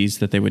SSDs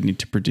that they would need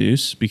to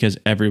produce because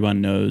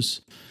everyone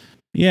knows,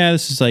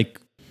 this is like,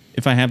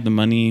 if I have the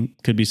money,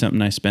 could be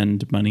something I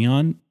spend money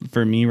on.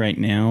 For me right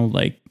now,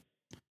 like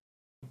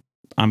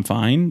I'm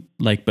fine.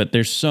 Like, but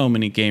there's so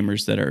many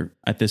gamers that are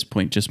at this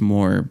point just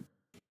more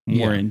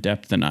in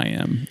depth than I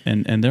am,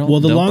 and the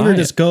longer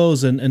this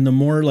goes, and the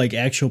more like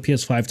actual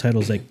PS5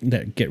 titles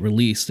that get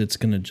released, it's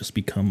gonna just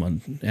become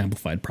an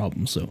amplified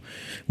problem. So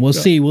we'll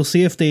see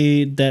if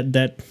they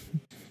that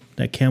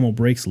camel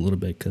breaks a little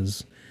bit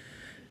because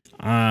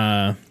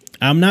I'm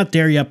not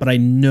there yet, but I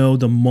know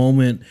the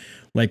moment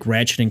like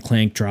Ratchet and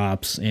Clank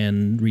drops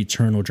and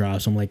Returnal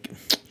drops, I'm like,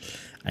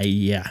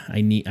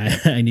 I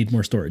need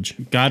more storage.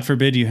 God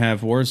forbid you have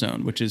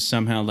Warzone, which is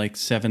somehow like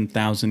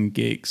 7,000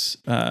 gigs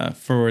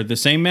for the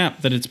same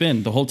map that it's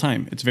been the whole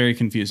time. It's very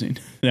confusing.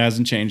 It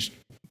hasn't changed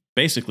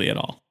basically at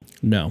all.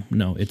 No,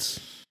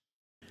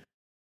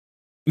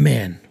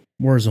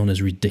 Warzone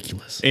is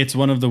ridiculous. It's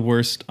one of the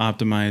worst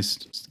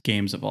optimized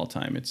games of all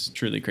time. It's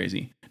truly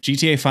crazy.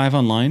 GTA 5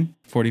 Online,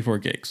 44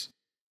 gigs.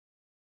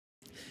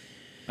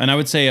 And I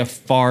would say a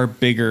far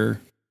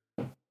bigger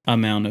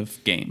amount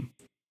of game.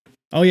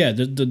 Oh yeah,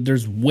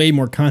 there's way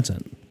more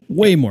content.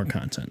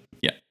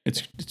 Yeah,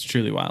 it's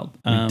truly wild.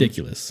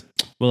 Ridiculous.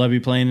 Will I be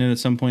playing it at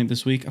some point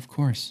this week? Of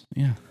course.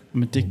 Yeah,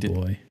 I'm addicted. Oh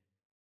boy.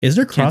 Is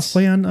there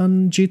crossplay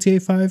on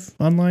GTA 5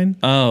 online?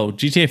 Oh,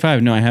 GTA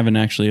 5? No, I haven't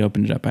actually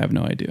opened it up. I have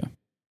no idea.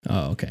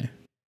 Oh, okay.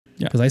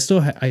 Yeah, because I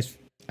still I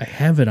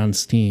have it on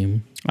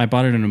Steam. I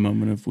bought it in a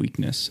moment of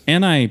weakness,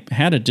 and I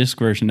had a disc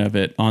version of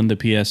it on the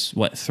PS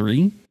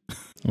 3.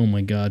 Oh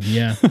my God,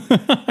 yeah.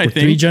 We're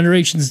 3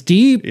 generations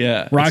deep.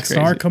 Yeah.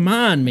 Rockstar, come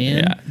on, man.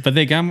 Yeah. But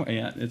they got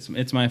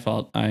it's my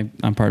fault. I'm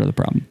part of the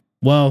problem.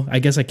 Well, I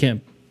guess I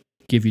can't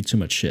give you too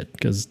much shit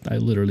because I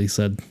literally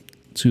said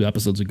 2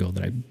 episodes ago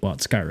that I bought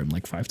Skyrim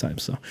like 5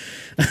 times. So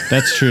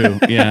that's true.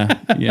 Yeah.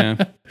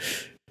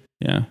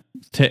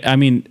 I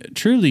mean,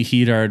 truly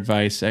heed our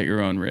advice at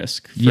your own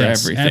risk for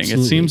everything.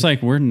 Absolutely. It seems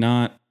like we're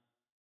not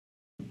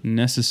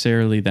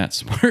necessarily that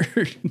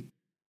smart.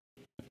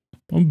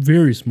 I'm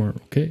very smart,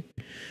 okay?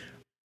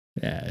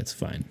 Yeah, it's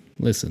fine.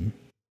 Listen,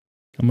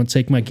 I'm going to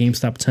take my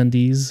GameStop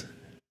attendees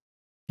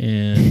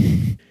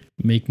and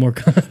make more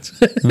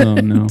content. Oh,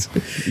 no.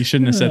 You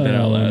shouldn't have said that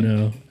out loud.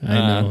 No.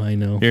 I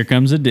know. Here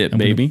comes a dip,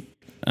 baby.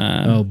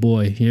 Oh,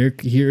 boy. Here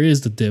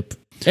is the dip.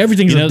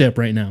 Everything's a dip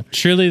right now.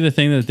 Surely the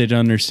thing that they don't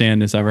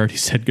understand is I've already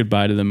said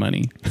goodbye to the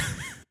money.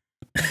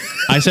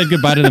 I said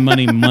goodbye to the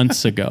money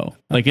months ago.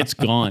 Like, it's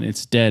gone.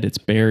 It's dead. It's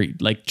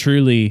buried. Like,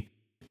 truly,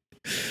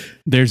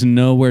 there's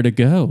nowhere to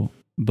go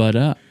but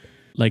up.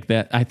 Like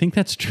that. I think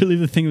that's truly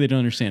the thing they don't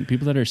understand.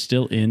 People that are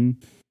still in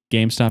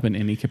GameStop in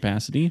any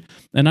capacity,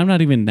 and I'm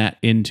not even that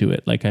into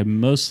it. Like, I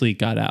mostly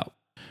got out.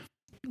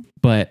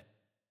 But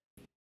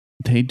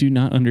they do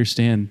not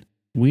understand.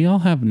 We all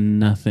have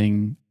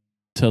nothing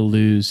to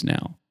lose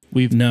now.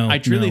 I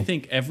truly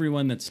think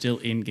everyone that's still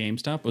in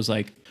GameStop was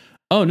like,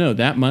 oh no,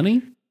 that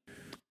money,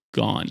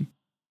 gone.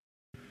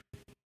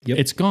 Yep.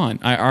 It's gone.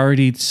 I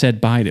already said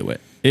bye to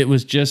it. It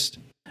was just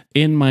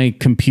in my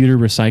computer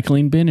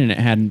recycling bin and it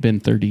hadn't been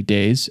 30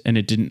 days and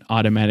it didn't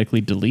automatically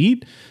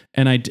delete.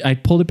 And I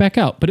pulled it back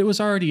out, but it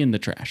was already in the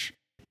trash.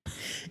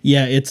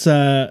 Yeah, it's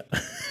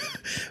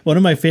one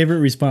of my favorite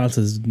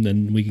responses, and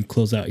then we can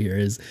close out here,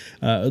 is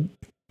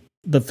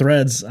the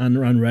threads on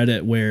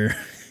Reddit where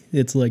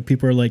it's like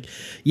people are like,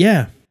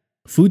 yeah,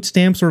 food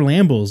stamps or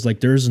Lambos.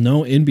 Like, there's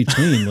no in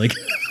between. Like,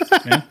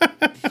 yeah.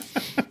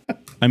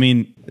 I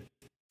mean,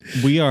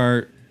 we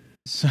are,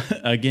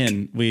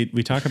 again,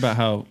 we talk about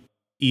how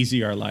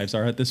easy our lives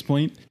are at this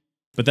point,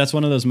 but that's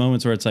one of those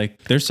moments where it's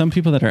like, there's some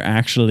people that are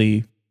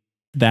actually,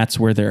 that's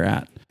where they're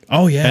at.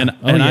 Oh yeah.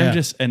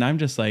 And I'm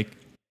just like,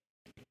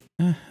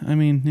 I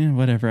mean, yeah,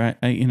 whatever.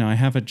 I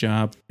have a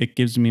job. It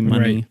gives me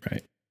money.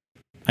 Right.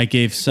 I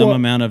gave some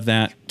amount of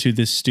that to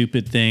this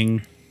stupid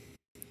thing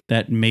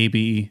that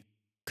maybe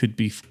could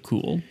be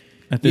cool.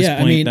 At this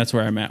point, that's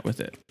where I'm at with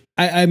it.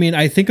 I mean,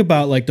 I think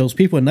about like those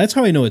people, and that's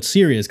how I know it's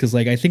serious. Because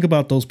like I think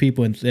about those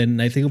people,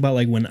 and I think about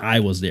like when I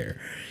was there,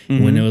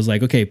 when it was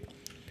like, okay,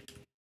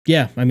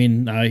 yeah, I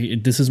mean,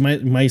 this is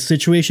my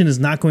situation is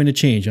not going to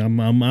change. I'm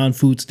on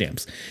food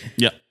stamps.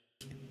 Yeah.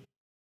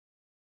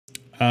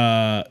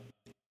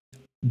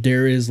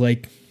 There is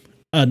like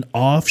an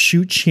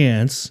offshoot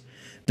chance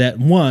that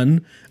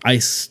one, I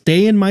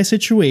stay in my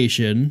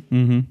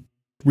situation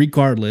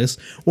regardless,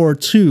 or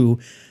two,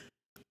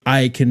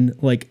 I can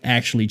like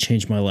actually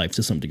change my life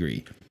to some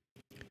degree.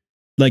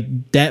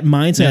 Like that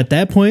mindset at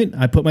that point,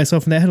 I put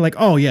myself in that head like,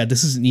 oh yeah,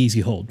 this is an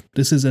easy hold.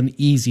 This is the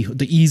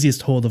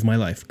easiest hold of my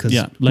life. Cause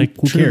like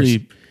who truly,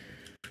 cares?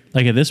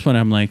 like at this point,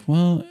 I'm like,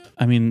 well,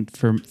 I mean,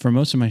 for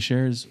most of my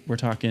shares, we're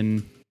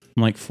talking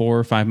I'm like 4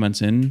 or 5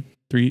 months in,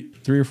 three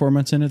or 4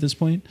 months in at this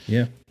point.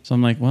 Yeah. So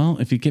I'm like, well,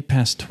 if you get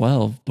past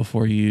 12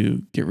 before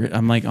you get rid,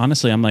 I'm like,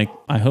 honestly, I'm like,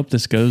 I hope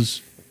this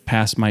goes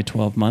past my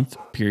 12-month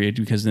period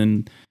because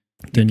then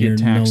you you're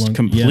get taxed no longer,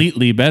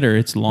 completely better.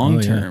 It's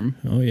long term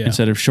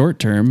instead of short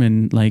term.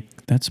 And like,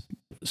 that's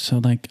so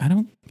like,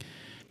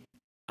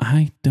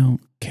 I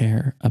don't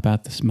care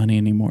about this money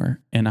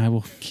anymore and I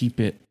will keep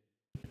it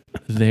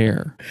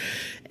there.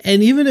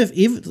 And even if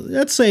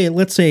let's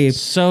say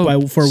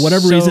so for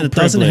whatever reason it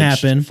doesn't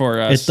happen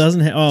for us, it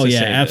doesn't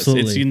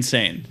absolutely it's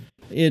insane,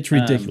 it's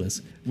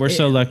ridiculous. We're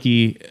so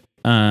lucky,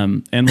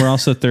 and we're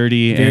also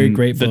 30 very and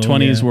grateful. The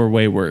 20s were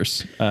way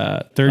worse.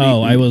 30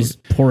 I was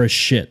poor as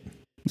shit.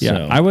 Yeah,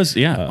 so, I was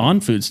on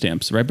food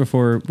stamps right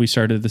before we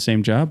started the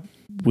same job.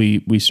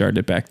 We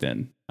started back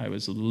then. I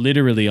was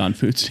literally on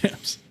food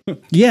stamps.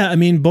 Yeah, I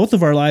mean, both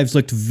of our lives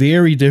looked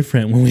very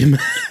different when we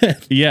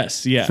met.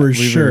 Yes, yeah, for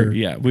sure.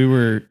 We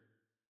were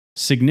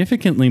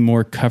significantly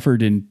more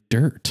covered in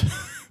dirt.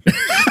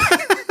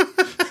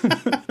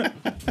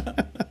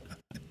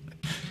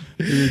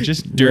 We were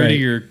just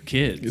dirtier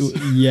kids.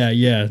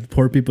 Yeah.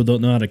 Poor people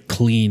don't know how to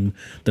clean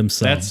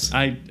themselves.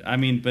 I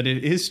mean, but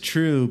it is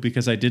true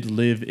because I did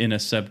live in a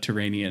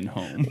subterranean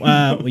home.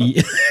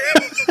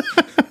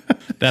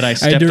 That I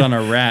stepped on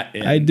a rat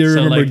in. I do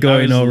remember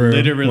going over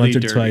once or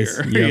dirtier. twice.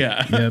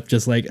 Yep,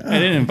 just like I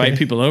didn't invite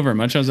people over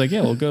much. I was like,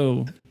 yeah, we'll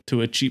go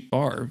to a cheap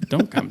bar.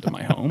 Don't come to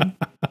my home.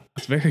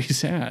 It's very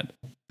sad.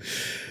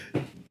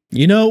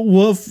 You know,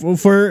 well,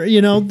 for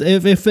you know,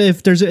 if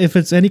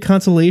it's any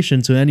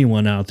consolation to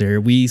anyone out there,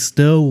 we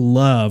still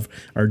love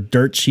our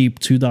dirt cheap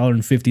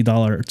 $2.50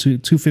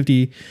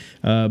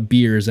 $2.50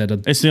 beers at a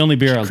it's the only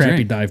beer I'll crappy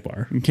drink. Dive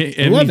bar. Okay,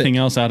 anything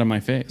else out of my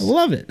face. I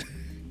love it.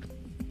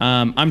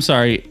 I'm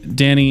sorry,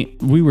 Danny.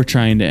 We were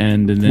trying to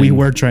end, and then we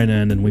went on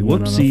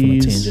a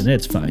tangent.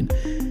 It's fine.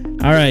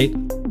 All right,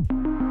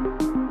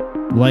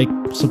 like,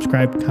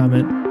 subscribe,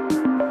 comment,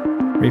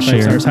 rate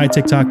 5 stars. Hi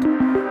TikTok.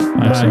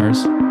 5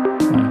 stars.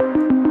 Bye.